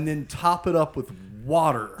 Yes. And then top it up with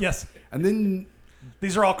water. Yes. And then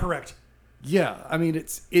These are all correct. yeah, I mean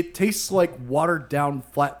it tastes like watered down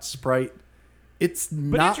flat Sprite. It's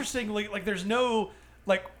But not interestingly, like there's no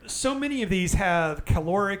like so many of these have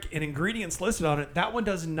caloric and ingredients listed on it. That one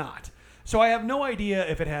does not. So I have no idea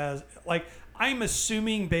if it has like I'm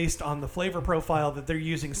assuming based on the flavor profile that they're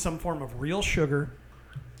using some form of real sugar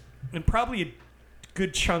and probably a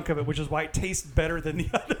good chunk of it, which is why it tastes better than the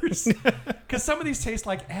others. Because some of these taste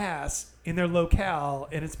like ass in their locale,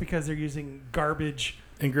 and it's because they're using garbage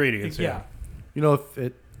Ingredients, yeah. you know, if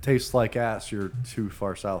it tastes like ass, you're too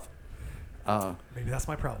far south. Maybe that's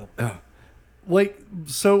my problem. Like,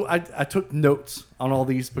 so I took notes on all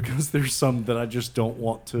these because there's some that I just don't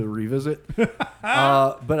want to revisit.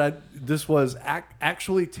 But this was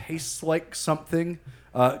actually tastes like something,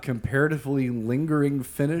 comparatively lingering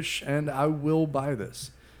finish, and I will buy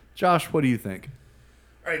this. Josh, what do you think?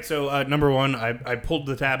 All right, so number one, I pulled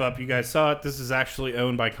the tab up. You guys saw it. This is actually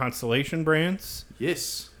owned by Constellation Brands.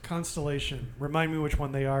 Yes. Constellation. Remind me which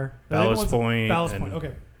one they are. Ballast Point. Ballast and Point.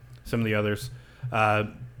 Okay. Some of the others.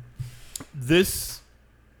 This,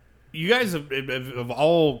 you guys have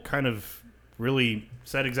all kind of really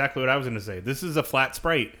said exactly what I was going to say. This is a flat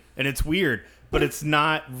Sprite, and it's weird, but it's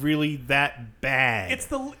not really that bad.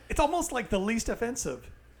 It's almost like the least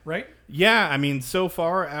offensive, right? Yeah, I mean, so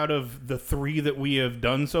far out of the 3 that we have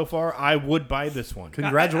done so far, I would buy this one.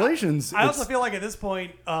 Congratulations. I also feel like at this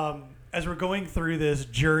point, as we're going through this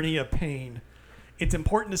journey of pain, it's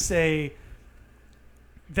important to say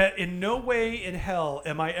that in no way in hell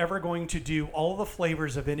am I ever going to do all the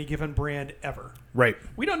flavors of any given brand ever. Right.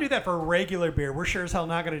 We don't do that for regular beer. We're sure as hell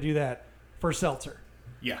not going to do that for seltzer.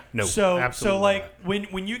 Yeah. No. So absolutely like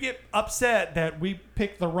not. when you get upset that we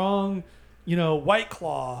picked the wrong, White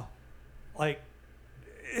Claw, like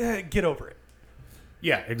get over it.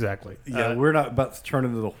 Yeah, exactly. Yeah, we're not about to turn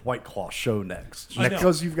into the White Claw show next. I know.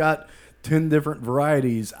 Because you've got 10 different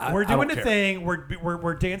varieties. We're I don't doing a care. thing.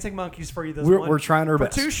 We're dancing monkeys for you this We're trying our for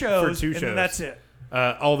best. 2 shows. For 2 and then shows. that's it.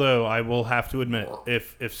 Although I will have to admit,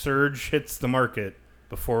 if Surge hits the market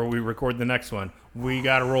before we record the next one, we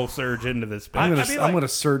got to roll Surge into this. I'm bitch. gonna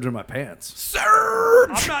surge in my pants. Surge!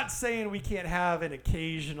 I'm not saying we can't have an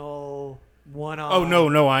occasional one-off. Oh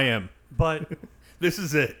no, I am. But This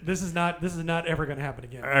is it. this is not ever going to happen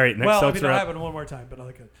again. All right, next well, I mean, seltzer it'll up. happen one more time, but I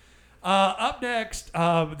like it. Up next,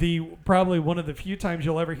 probably one of the few times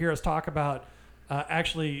you'll ever hear us talk about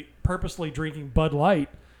actually purposely drinking Bud Light,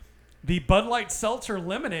 the Bud Light Seltzer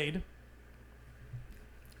Lemonade,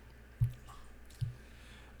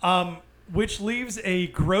 which leaves a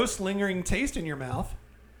gross lingering taste in your mouth.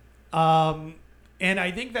 And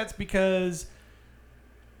I think that's because,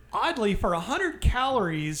 oddly, for 100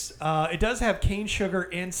 calories, it does have cane sugar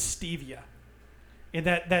and stevia. And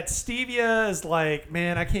that stevia is like,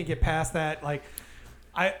 man, I can't get past that. Like,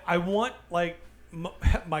 I want, like,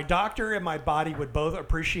 my doctor and my body would both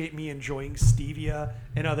appreciate me enjoying stevia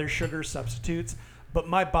and other sugar substitutes, but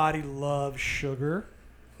my body loves sugar.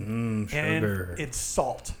 Sugar. And it's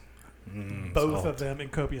salt. Both salt. of them in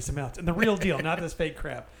copious amounts. And the real deal, not this fake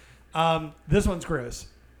crap. This one's gross.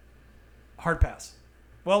 Hard pass.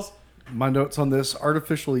 Wells? My notes on this: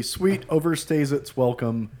 artificially sweet, overstays its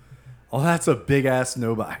welcome. Oh, that's a big ass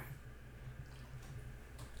no buy.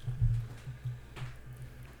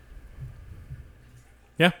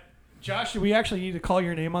 Yeah. Josh, do we actually need to call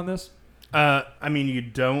your name on this? I mean, you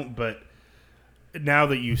don't, but now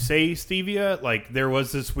that you say stevia, like there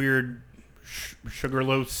was this weird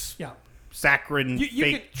sugarlose Yeah. saccharine You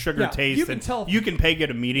fake can- sugar yeah, taste. you can and tell- you can peg it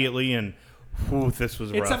immediately, and this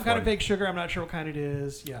was a It's rough some kind one. of fake sugar. I'm not sure what kind it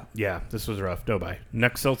is. Yeah. Yeah, this was rough. No buy.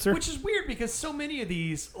 Next seltzer. Which is weird because so many of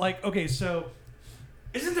these, like, okay, so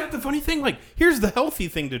Isn't that the funny thing? Like, here's the healthy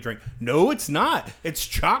thing to drink. No, it's not. It's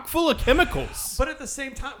chock full of chemicals. but at the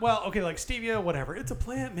same time, well, okay, like stevia, whatever. It's a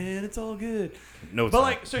plant, man. It's all good. No, it's But not.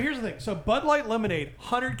 like, so here's the thing. So Bud Light lemonade,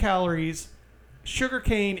 100 calories, sugar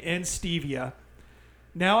cane and stevia.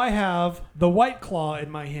 Now I have the White Claw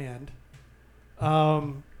in my hand.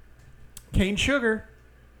 Cane sugar,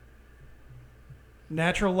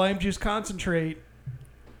 natural lime juice concentrate.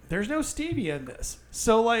 There's no stevia in this.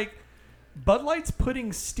 So like, Bud Light's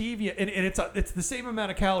putting stevia, and it's the same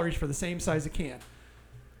amount of calories for the same size of can.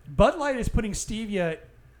 Bud Light is putting stevia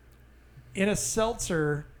in a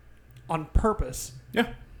seltzer on purpose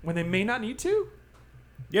yeah. when they may not need to.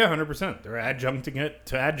 Yeah, 100%. They're adjuncting it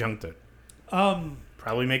to adjunct it.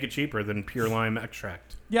 Probably make it cheaper than pure lime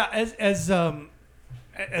extract. Yeah, as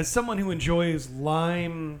someone who enjoys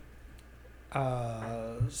lime,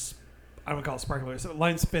 I don't call it sparkling. So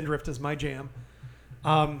lime Spindrift is my jam.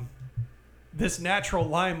 This natural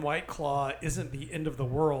lime White Claw isn't the end of the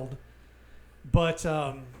world, but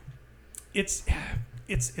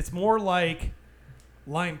it's more like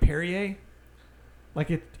lime Perrier. Like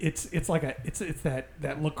it's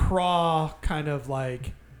that LaCroix kind of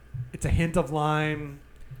like, it's a hint of lime.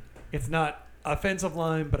 It's not offensive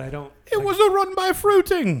lime, but I don't. It was a run by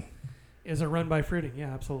fruiting. Is a run by fruiting?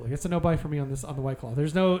 Yeah, absolutely. It's a no buy for me on the White Claw.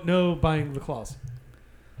 There's no buying the claws.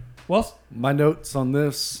 Well, My notes on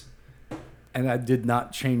this, and I did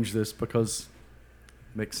not change this because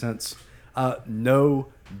makes sense. No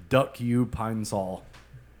Duck U Pine Sol.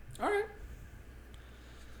 all right.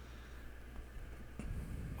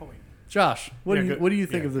 Oh wait. Josh, what do you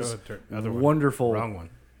think of this Other one. wonderful? Wrong one.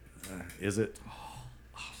 Is it?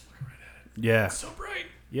 Yeah. So bright.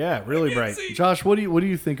 Yeah, really bright. see. Josh, what do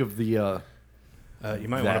you think of the? You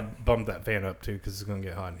might That- want to bump that fan up too, because it's going to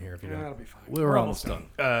get hot in here if you Yeah, don't. that'll be fine. We're almost done.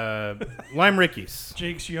 Lime Rickies.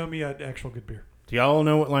 Jake's, you owe me an actual good beer. Do y'all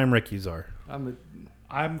know what Lime Rickies are?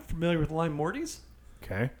 I'm familiar with lime Morty's.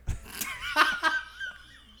 Okay.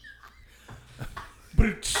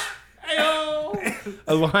 Ayo!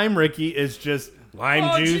 A Lime Ricky is just lime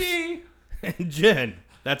Oh, juice gee. and gin.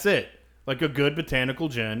 That's it. Like a good botanical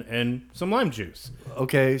gin and some lime juice.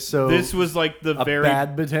 Okay, so This was like the a very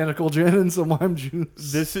bad botanical gin and some lime juice.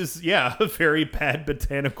 This is a very bad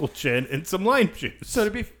botanical gin and some lime juice. So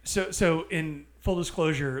to be so in full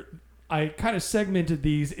disclosure, I kind of segmented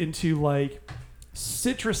these into like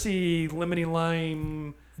citrusy, lemony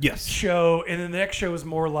lime Yes. show, and then the next show is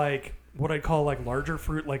more like what I'd call like larger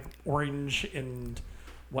fruit, like orange and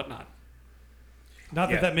whatnot. Not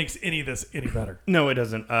that Yeah. that makes any of this any better. No, it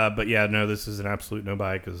doesn't. But yeah, no, this is an absolute no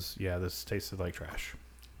buy because this tasted like trash.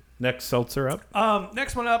 Next seltzer up.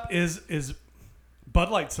 Next one up is Bud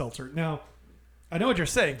Light Seltzer. Now, I know what you're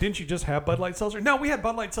saying. Didn't you just have Bud Light Seltzer? No, we had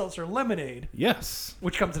Bud Light Seltzer Lemonade, Yes.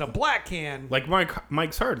 which comes in a black can. Like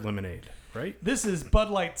Mike's Hard Lemonade, right? This is Bud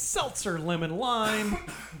Light Seltzer Lemon Lime.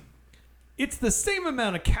 It's the same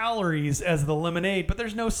amount of calories as the lemonade, but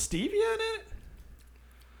there's no stevia in it.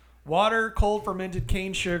 Water, cold fermented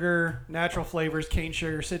cane sugar, natural flavors, cane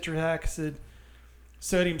sugar, citric acid,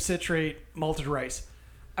 sodium citrate, malted rice.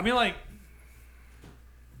 I mean, like,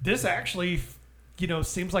 this actually,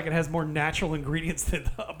 seems like it has more natural ingredients than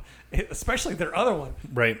especially their other one.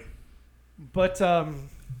 Right. But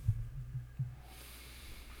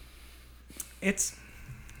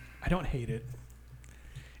I don't hate it.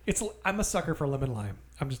 I'm a sucker for lemon lime.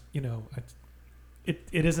 I'm just, it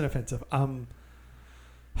isn't offensive. I'll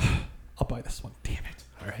buy this one. Damn it.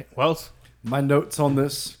 All right. Wells. My notes on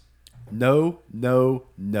this: no.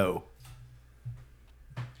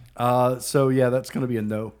 So yeah, that's going to be a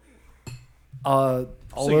no. So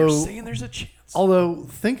you're saying there's a chance? Although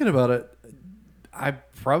thinking about it, I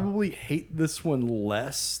probably hate this one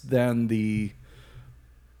less than the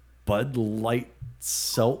Bud Light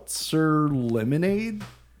Seltzer Lemonade,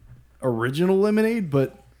 original lemonade,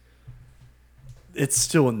 but it's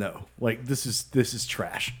still a no. Like this is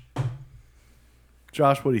trash.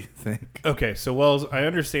 Josh, what do you think? Okay, so Wells, I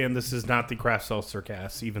understand this is not the craft seltzer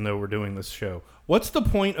cast, even though we're doing this show. What's the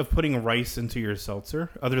point of putting rice into your seltzer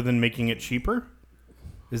other than making it cheaper?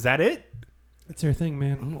 Is that it? That's their thing,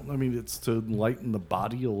 man. I mean, it's to lighten the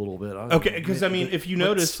body a little bit. Okay, because I mean, if you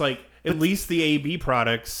notice, like at least the AB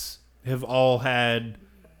products have all had,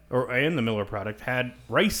 and the Miller product had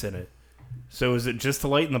rice in it. So is it just to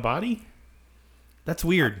lighten the body? That's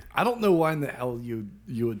weird. I don't know why in the hell you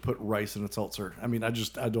would put rice in a seltzer. I mean, I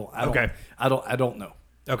don't know.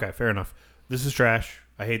 Okay, fair enough. This is trash.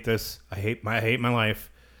 I hate this. I hate my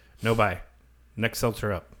life. No buy. Next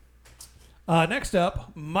seltzer up. Next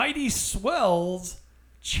up, Mighty Swells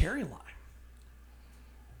Cherry Lime.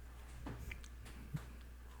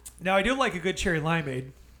 Now, I do like a good cherry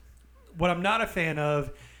limeade. What I'm not a fan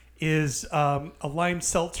of is a lime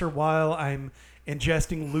seltzer while I'm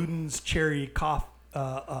ingesting Luden's cherry cough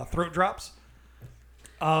throat drops.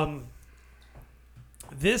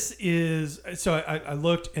 This is... So I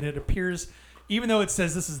looked, and it appears... Even though it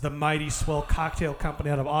says this is the Mighty Swell Cocktail Company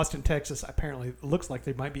out of Austin, Texas, apparently it looks like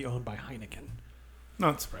they might be owned by Heineken.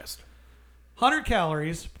 Not surprised. 100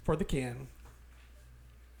 calories for the can.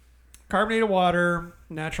 Carbonated water,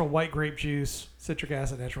 natural white grape juice, citric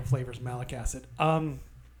acid, natural flavors, malic acid. I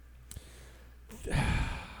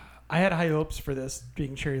had high hopes for this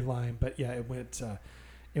being cherry lime, but yeah, it went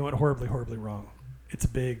horribly, horribly wrong. It's a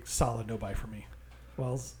big, solid no buy for me.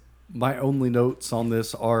 Wells? My only notes on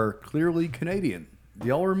this are clearly Canadian. Do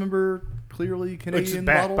y'all remember clearly Canadian It's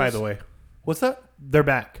back, bottles? by the way. What's that? They're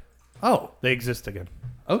back. Oh, They exist again.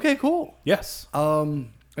 okay, cool. Yes.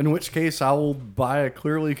 In which case, I will buy a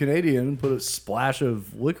clearly Canadian, put a splash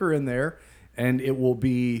of liquor in there, and it will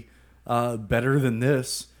be better than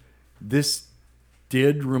this. This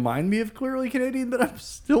did remind me of clearly Canadian, but I'm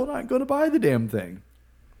still not going to buy the damn thing.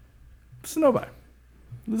 It's a no buy.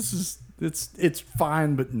 It's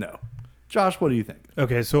fine, but no. Josh, what do you think?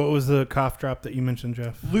 Okay, so what was the cough drop that you mentioned,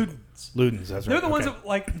 Jeff? Luden's. Luden's, that's right. They're the ones okay. that,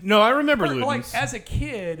 like... No, I remember Like, Luden's. as a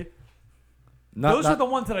kid... Those are the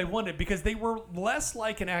ones that I wanted because they were less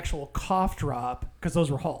like an actual cough drop because those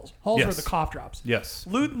were Halls. Halls Yes. were the cough drops. Yes.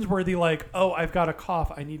 Luden's were the like, oh, I've got a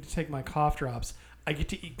cough. I need to take my cough drops. I get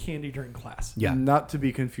to eat candy during class. Yeah. Not to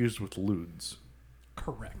be confused with Ludes.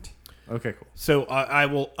 Correct. Okay, cool. So I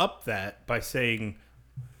will up that by saying,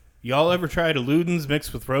 y'all ever tried a Luden's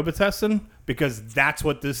mixed with Robitussin? Because that's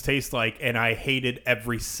what this tastes like, and I hated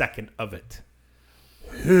every second of it.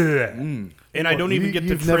 And I don't even get the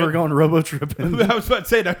You've trip. never gone robo-tripping. I was about to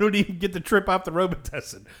say, I don't even get the trip off the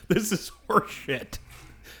Robitussin. This is horseshit.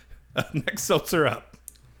 Next seltzer up.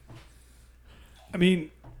 I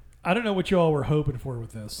mean, I don't know what you all were hoping for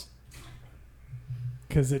with this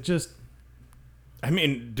because it just... I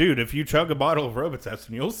mean, dude, if you chug a bottle of Robitussin,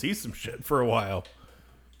 you'll see some shit for a while.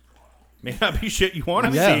 May not be shit you want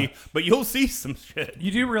to see, but you'll see some shit.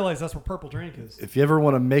 You do realize that's what purple drink is. If you ever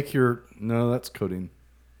want to make your... No, that's codeine.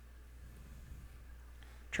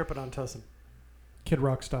 Tripping on Tussin. Kid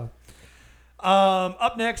Rock style.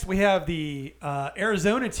 Up next, we have the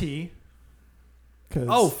Arizona tea.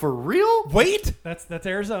 Oh, for real? Wait! That's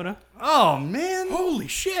Arizona. Oh, man. Holy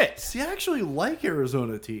shit! See, I actually like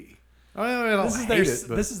Arizona tea. I don't This is hate it,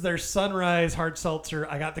 but... This is their Sunrise hard seltzer.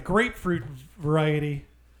 I got the grapefruit variety.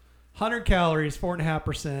 100 calories,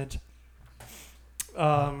 4.5%.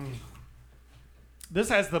 This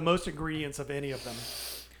has the most ingredients of any of them.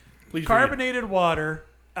 Please Carbonated water,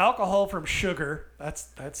 alcohol from sugar.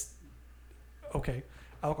 That's okay.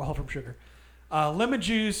 Alcohol from sugar. Lemon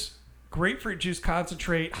juice, grapefruit juice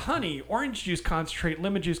concentrate, honey, orange juice concentrate,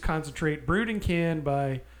 lemon juice concentrate, brewed and canned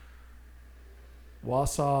by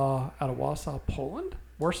Warsaw, Poland.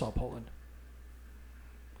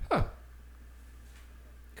 Huh.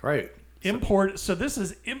 Great. Import. So this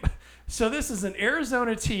is an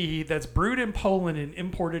Arizona tea that's brewed in Poland and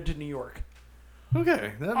imported to New York.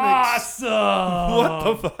 Okay. That makes... Awesome.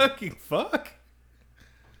 What the fucking fuck?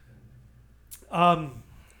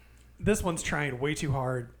 This one's trying way too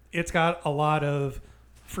hard. It's got a lot of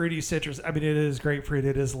fruity citrus. I mean, it is grapefruit.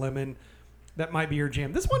 It is lemon. That might be your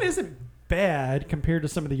jam. This one isn't bad compared to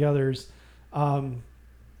some of the others. I'm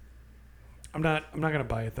not gonna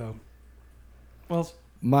buy it though. Well,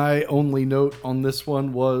 My only note on this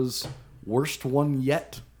one was worst one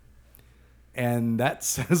yet. And that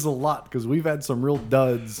says a lot because we've had some real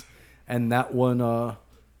duds. And that one,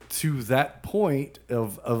 to that point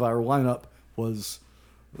of our lineup, was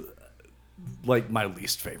like my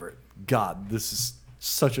least favorite. God, this is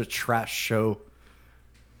such a trash show.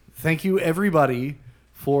 Thank you, everybody,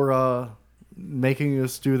 for making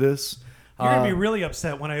us do this. you're gonna be really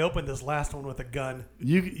upset when I open this last one with a gun.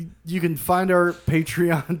 You can find our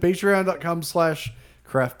Patreon,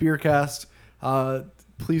 patreon.com/craftbeercast.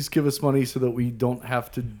 Please give us money so that we don't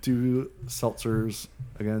have to do seltzers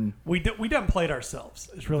again. We done played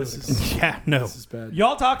ourselves. It's really Yeah, no. This is bad.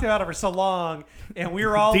 y'all talked about it for so long, and we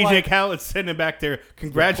were all DJ like, Khaled's sitting back there.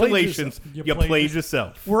 Congratulations, You you played played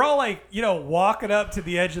yourself. we're all like, walking up to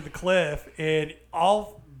the edge of the cliff, and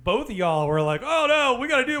both of y'all were like, oh no, we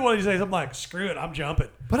got to do it one of these days. I'm like, screw it, I'm jumping.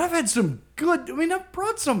 But I've had some good. I mean, I've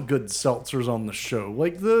brought some good seltzers on the show,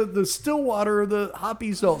 like the Stillwater, the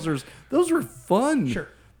hoppy seltzers. Those were fun. Sure.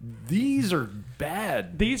 These are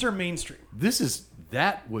bad. These are mainstream.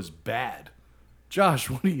 That was bad. Josh,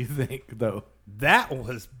 what do you think though? That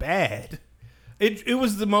was bad. It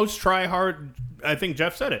was the most try hard. I think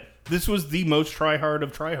Jeff said it. This was the most try hard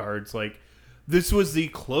of try hards. Like, this was the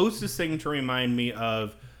closest thing to remind me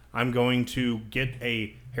of I'm going to get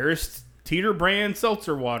a Harris Teeter brand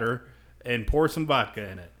seltzer water and pour some vodka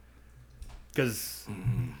in it. Because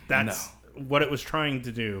that's what it was trying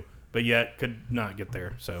to do, but yet could not get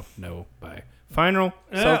there. So, no, bye. Final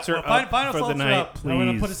seltzer up final for seltzer the night, up. please. I'm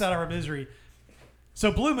going to put us out of our misery.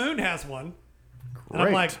 So Blue Moon has one. And I'm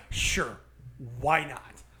Great. like, sure, why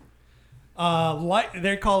not?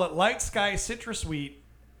 They call it Light Sky Citrus Sweet,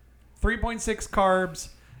 3.6 carbs,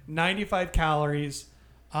 95 calories.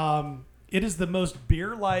 It is the most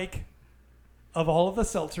beer-like of all of the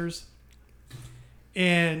seltzers.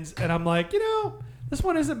 And I'm like, this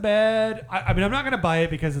one isn't bad. I mean, I'm not going to buy it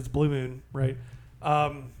because it's Blue Moon, right?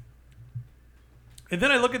 And then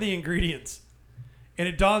I look at the ingredients, and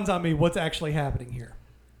it dawns on me what's actually happening here.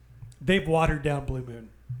 They've watered down Blue Moon.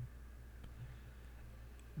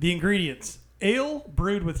 The ingredients: ale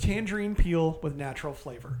brewed with tangerine peel with natural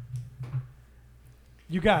flavor.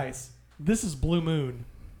 You guys, this is Blue Moon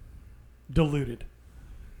diluted.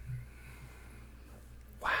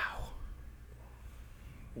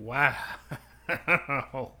 Wow.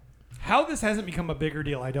 How this hasn't become a bigger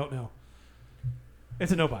deal, I don't know.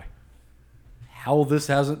 It's a no-buy. How this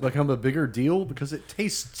hasn't become a bigger deal? Because it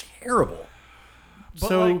tastes terrible. But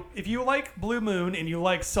So- like, if you like Blue Moon and you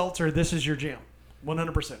like seltzer, this is your jam.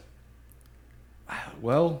 100%.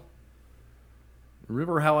 Well,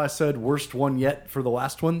 remember how I said worst one yet for the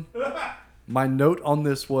last one? My note on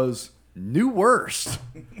this was new worst.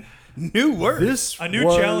 New word. A new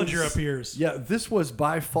challenger appears. Yeah, this was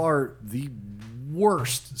by far the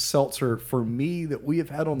worst seltzer for me that we have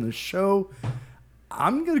had on this show.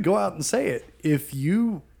 I'm going to go out and say it. If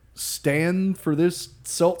you stand for this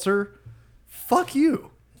seltzer, fuck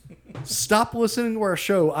you. Stop listening to our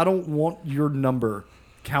show. I don't want your number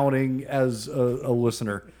counting as a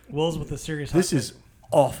listener. Will's with a serious. This is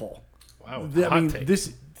awful. Wow. I hot mean, take.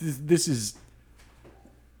 this is.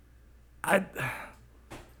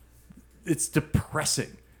 It's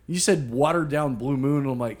depressing. You said watered down Blue Moon.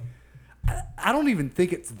 And I'm like, I don't even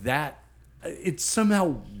think it's that. It's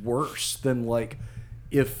somehow worse than like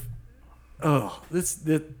if.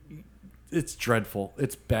 It's dreadful.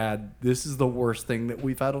 It's bad. This is the worst thing that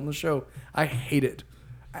we've had on the show. I hate it.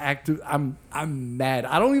 I'm mad.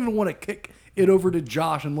 I don't even want to kick it over to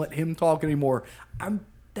Josh and let him talk anymore. I'm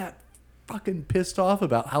that fucking pissed off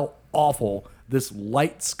about how awful this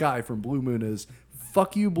Light Sky from Blue Moon is.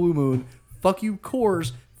 Fuck you, Blue Moon. Fuck you,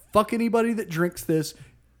 Coors. Fuck anybody that drinks this.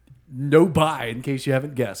 No buy, in case you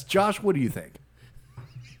haven't guessed. Josh, what do you think?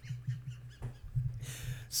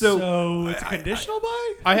 So it's a conditional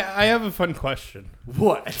buy? I have a fun question.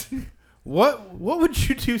 What? What would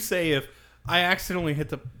you two say if I accidentally hit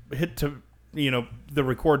the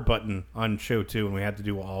record button on show 2 and we had to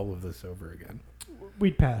do all of this over again?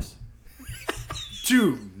 We'd pass.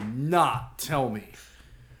 Do not tell me.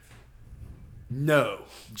 No.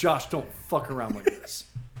 Josh, don't fuck around like this.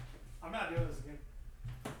 I'm not doing this again.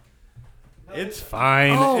 It's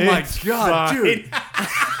fine. Oh my It's God, fine. dude.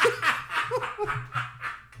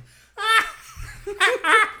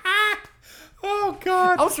 Oh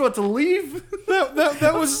God. I was about to leave.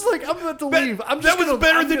 That was just like, I'm about to leave. I'm that just was gonna,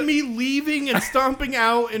 better I'm than gonna- me leaving and stomping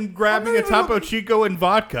out and grabbing a even Topo looking- Chico and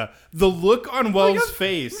vodka. The look on Wells' I'm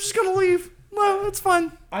face. just gonna leave. No, it's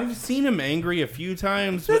fine. I've seen him angry a few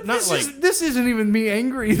times, but not This isn't even me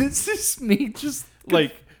angry. This is me just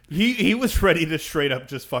like he was ready to straight up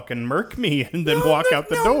just fucking murk me and then walk out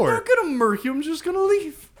the I'm door. not gonna murk you. I'm just gonna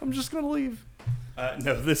leave.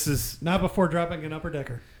 No, this is Not before dropping an upper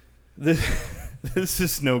decker. this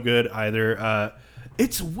is no good either.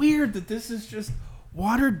 It's weird that this is just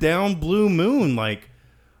watered down Blue Moon. Like,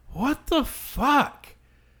 what the fuck?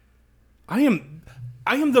 I am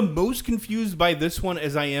the most confused by this one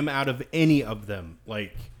as I am out of any of them.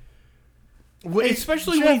 Like,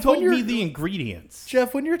 especially when Jeff, he told when me you're- the ingredients.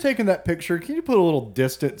 Jeff, when you're taking that picture, can you put a little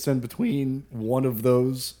distance in between one of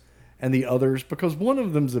those and the others? Because one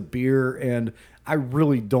of them's a beer, and I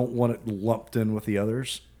really don't want it lumped in with the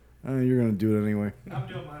others. You're going to do it anyway. I'm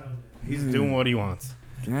doing mine on He's doing what he wants.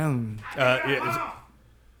 Yeah.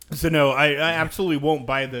 So no, I absolutely won't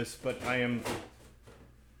buy this, but I am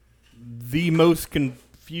the most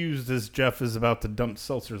confused as Jeff is about to dump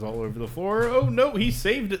seltzers all over the floor. Oh no, he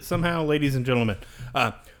saved it somehow, ladies and gentlemen.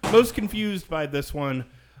 Most confused by this one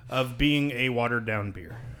of being a watered down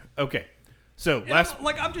beer. Okay, so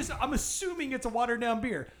I'm assuming it's a watered down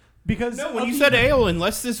beer. Because No, when of you the- said ale,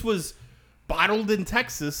 unless this was bottled in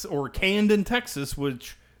Texas or canned in Texas,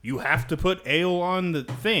 which you have to put ale on the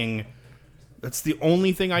thing, that's the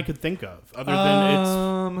only thing I could think of. Other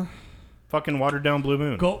than it's fucking watered down Blue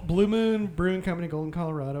Moon. Blue Moon Brewing Company, Golden,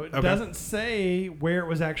 Colorado. It Okay. doesn't say where it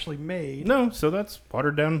was actually made. No, so that's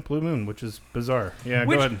watered down Blue Moon, which is bizarre. Yeah,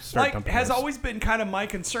 Which, go ahead and start like, dumping has those. always been kind of my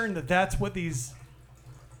concern that's what these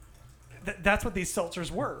that's what these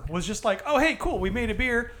seltzers were. Was just like, oh hey, cool, we made a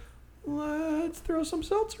beer. Let's throw some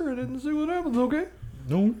seltzer in it and see what happens. Okay.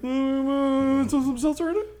 No. Let's throw some seltzer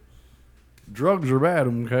in it. Drugs are bad,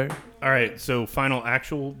 okay? All right, so final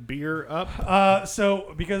actual beer up.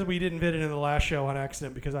 So because we didn't fit it in the last show on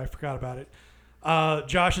accident because I forgot about it.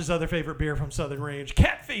 Josh's other favorite beer from Southern Range,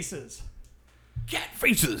 Cat Faces. Cat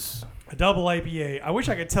Faces. A double IPA. I wish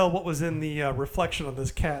I could tell what was in the reflection of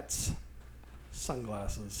this cat's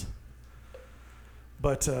sunglasses.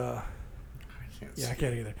 But yeah, I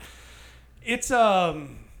can't either. It's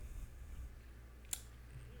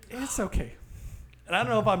okay. And I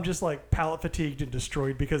don't know if I'm just like palate fatigued and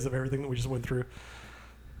destroyed because of everything that we just went through.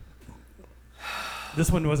 This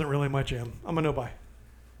one wasn't really my jam. I'm a no buy.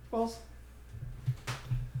 Wells?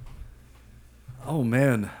 Oh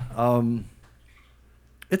man,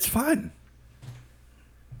 it's fine.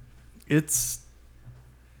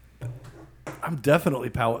 I'm definitely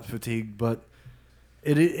palate fatigued, but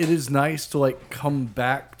it is nice to like come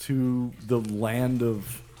back to the land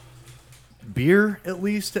of beer. At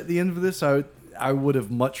least at the end of this, I would have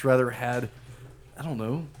much rather had, I don't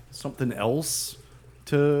know, something else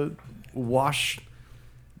to wash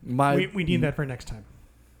my. We need that for next time.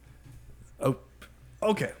 Oh,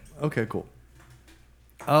 okay, cool.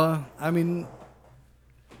 I mean,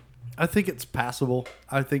 I think it's passable.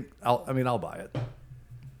 I'll buy it.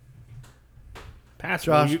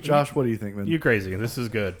 Passable. Josh, what do you think, man? You crazy. This is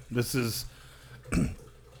good. This is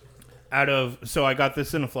so I got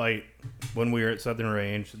this in a flight when we were at Southern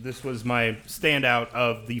Range. This was my standout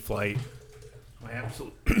of the flight. My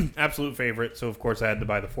absolute favorite. So, of course, I had to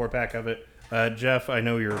buy the 4-pack of it. Jeff, I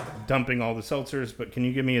know you're dumping all the seltzers, but can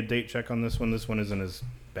you give me a date check on this one? This one isn't as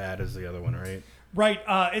bad as the other one, right? Right.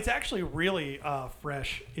 It's actually really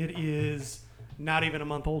fresh. It is not even a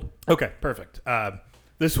month old. Okay, perfect.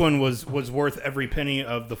 This one was worth every penny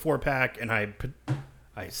of the 4-pack, and I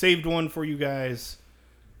saved one for you guys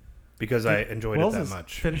because I enjoyed Wells it that is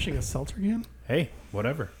much. Finishing a seltzer again? Hey,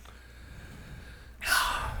 whatever.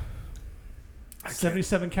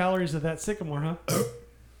 77 calories of that sycamore, huh?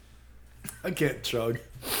 I can't chug.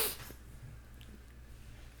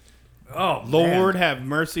 Oh, Lord man. have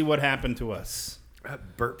mercy, what happened to us?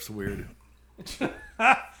 That burp's weird.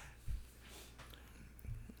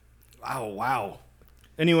 Oh, wow.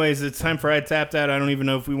 Anyways, it's time for I Tapped Out. I don't even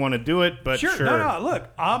know if we want to do it, but sure. No. Look,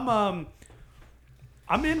 I'm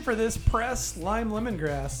in for this press lime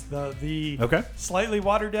lemongrass. The Okay. slightly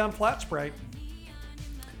watered down flat Sprite.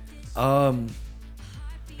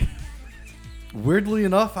 Weirdly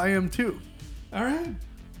enough, I am too. All right,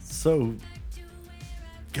 So,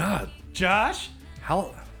 God, Josh.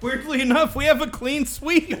 how? Weirdly enough, we have a clean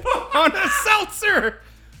sweep on a seltzer.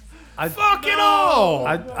 I Fuck it all.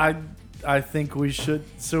 I think we should.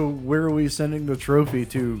 So, where are we sending the trophy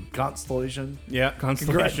to? Constellation. Yeah,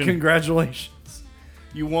 Constellation. Congratulations.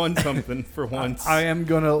 You won something for once. I am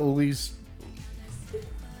gonna at least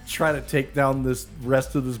try to take down this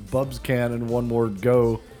rest of this Bubs can in one more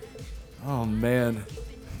go. Oh man.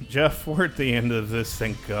 Jeff, we're at the end of this,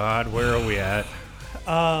 thank God. Where are we at?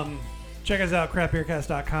 Check us out,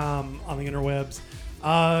 craftbeercast.com on the interwebs.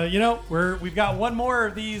 We've got one more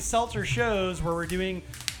of these seltzer shows where we're doing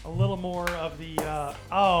a little more of the.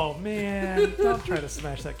 Oh man! Don't try to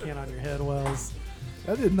smash that can on your head, Wells.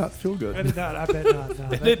 That did not feel good. I did not. I bet not. No.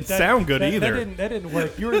 It didn't sound good either. That didn't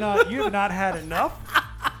work. You have not had enough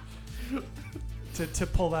to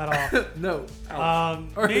pull that off. No.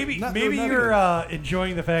 Maybe not you're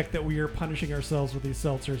enjoying the fact that we are punishing ourselves with these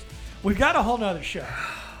seltzers. We've got a whole nother show,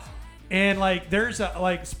 and there's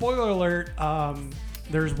spoiler alert.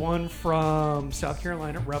 There's one from South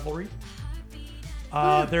Carolina, Revelry.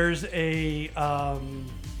 There's a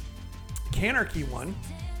Canarchy one.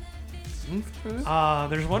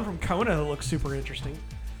 There's one from Kona that looks super interesting.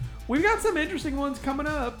 We've got some interesting ones coming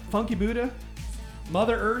up. Funky Buddha,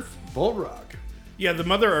 Mother Earth, Bull Rock. Yeah, the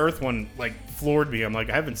Mother Earth one floored me. I'm like,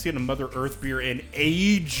 I haven't seen a Mother Earth beer in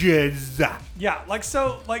ages. Yeah, like I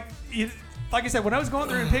said, when I was going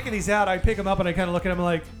through and picking these out, I'd pick them up and I kind of look at them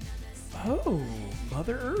like, oh,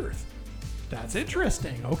 Mother Earth. That's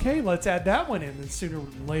interesting. Okay, let's add that one in. And sooner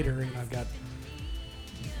than later, I've got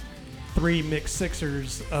 3 mixed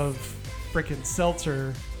sixers of frickin'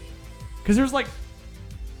 seltzer. Because there's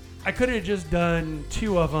I could have just done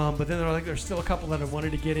 2 of them, but then there's still a couple that I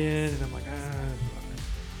wanted to get in, and I'm like,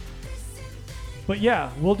 But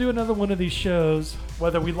yeah, we'll do another one of these shows,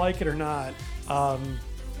 whether we like it or not.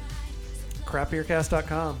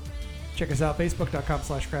 Crapbeercast.com. Check us out,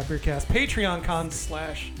 facebook.com/crapbeercast,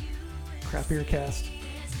 patreon.com/crapbeercast.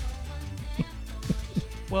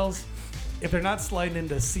 Wells, if they're not sliding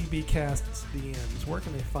into CBcast's DMs, where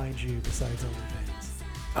can they find you besides OnlyFans?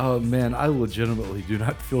 Oh man, I legitimately do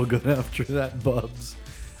not feel good after that, Bubs.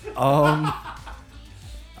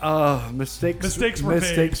 Mistakes were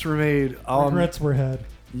made. Regrets were had.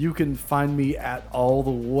 You can find me at All the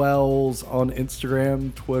Wells on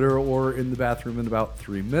Instagram, Twitter, or in the bathroom in about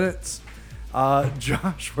 3 minutes.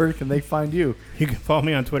 Josh, where can they find you? You can follow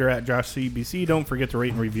me on Twitter at JoshCBC. Don't forget to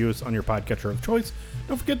rate and review us on your podcatcher of choice.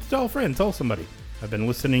 Don't forget to tell a friend, tell somebody. I've been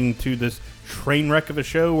listening to this train wreck of a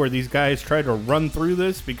show where these guys tried to run through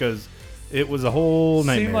this because it was a whole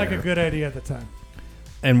nightmare. Seemed like a good idea at the time.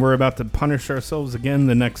 And we're about to punish ourselves again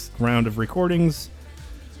the next round of recordings.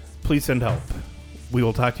 Please send help. We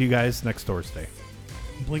will talk to you guys next Thursday.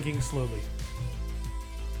 Blinking slowly.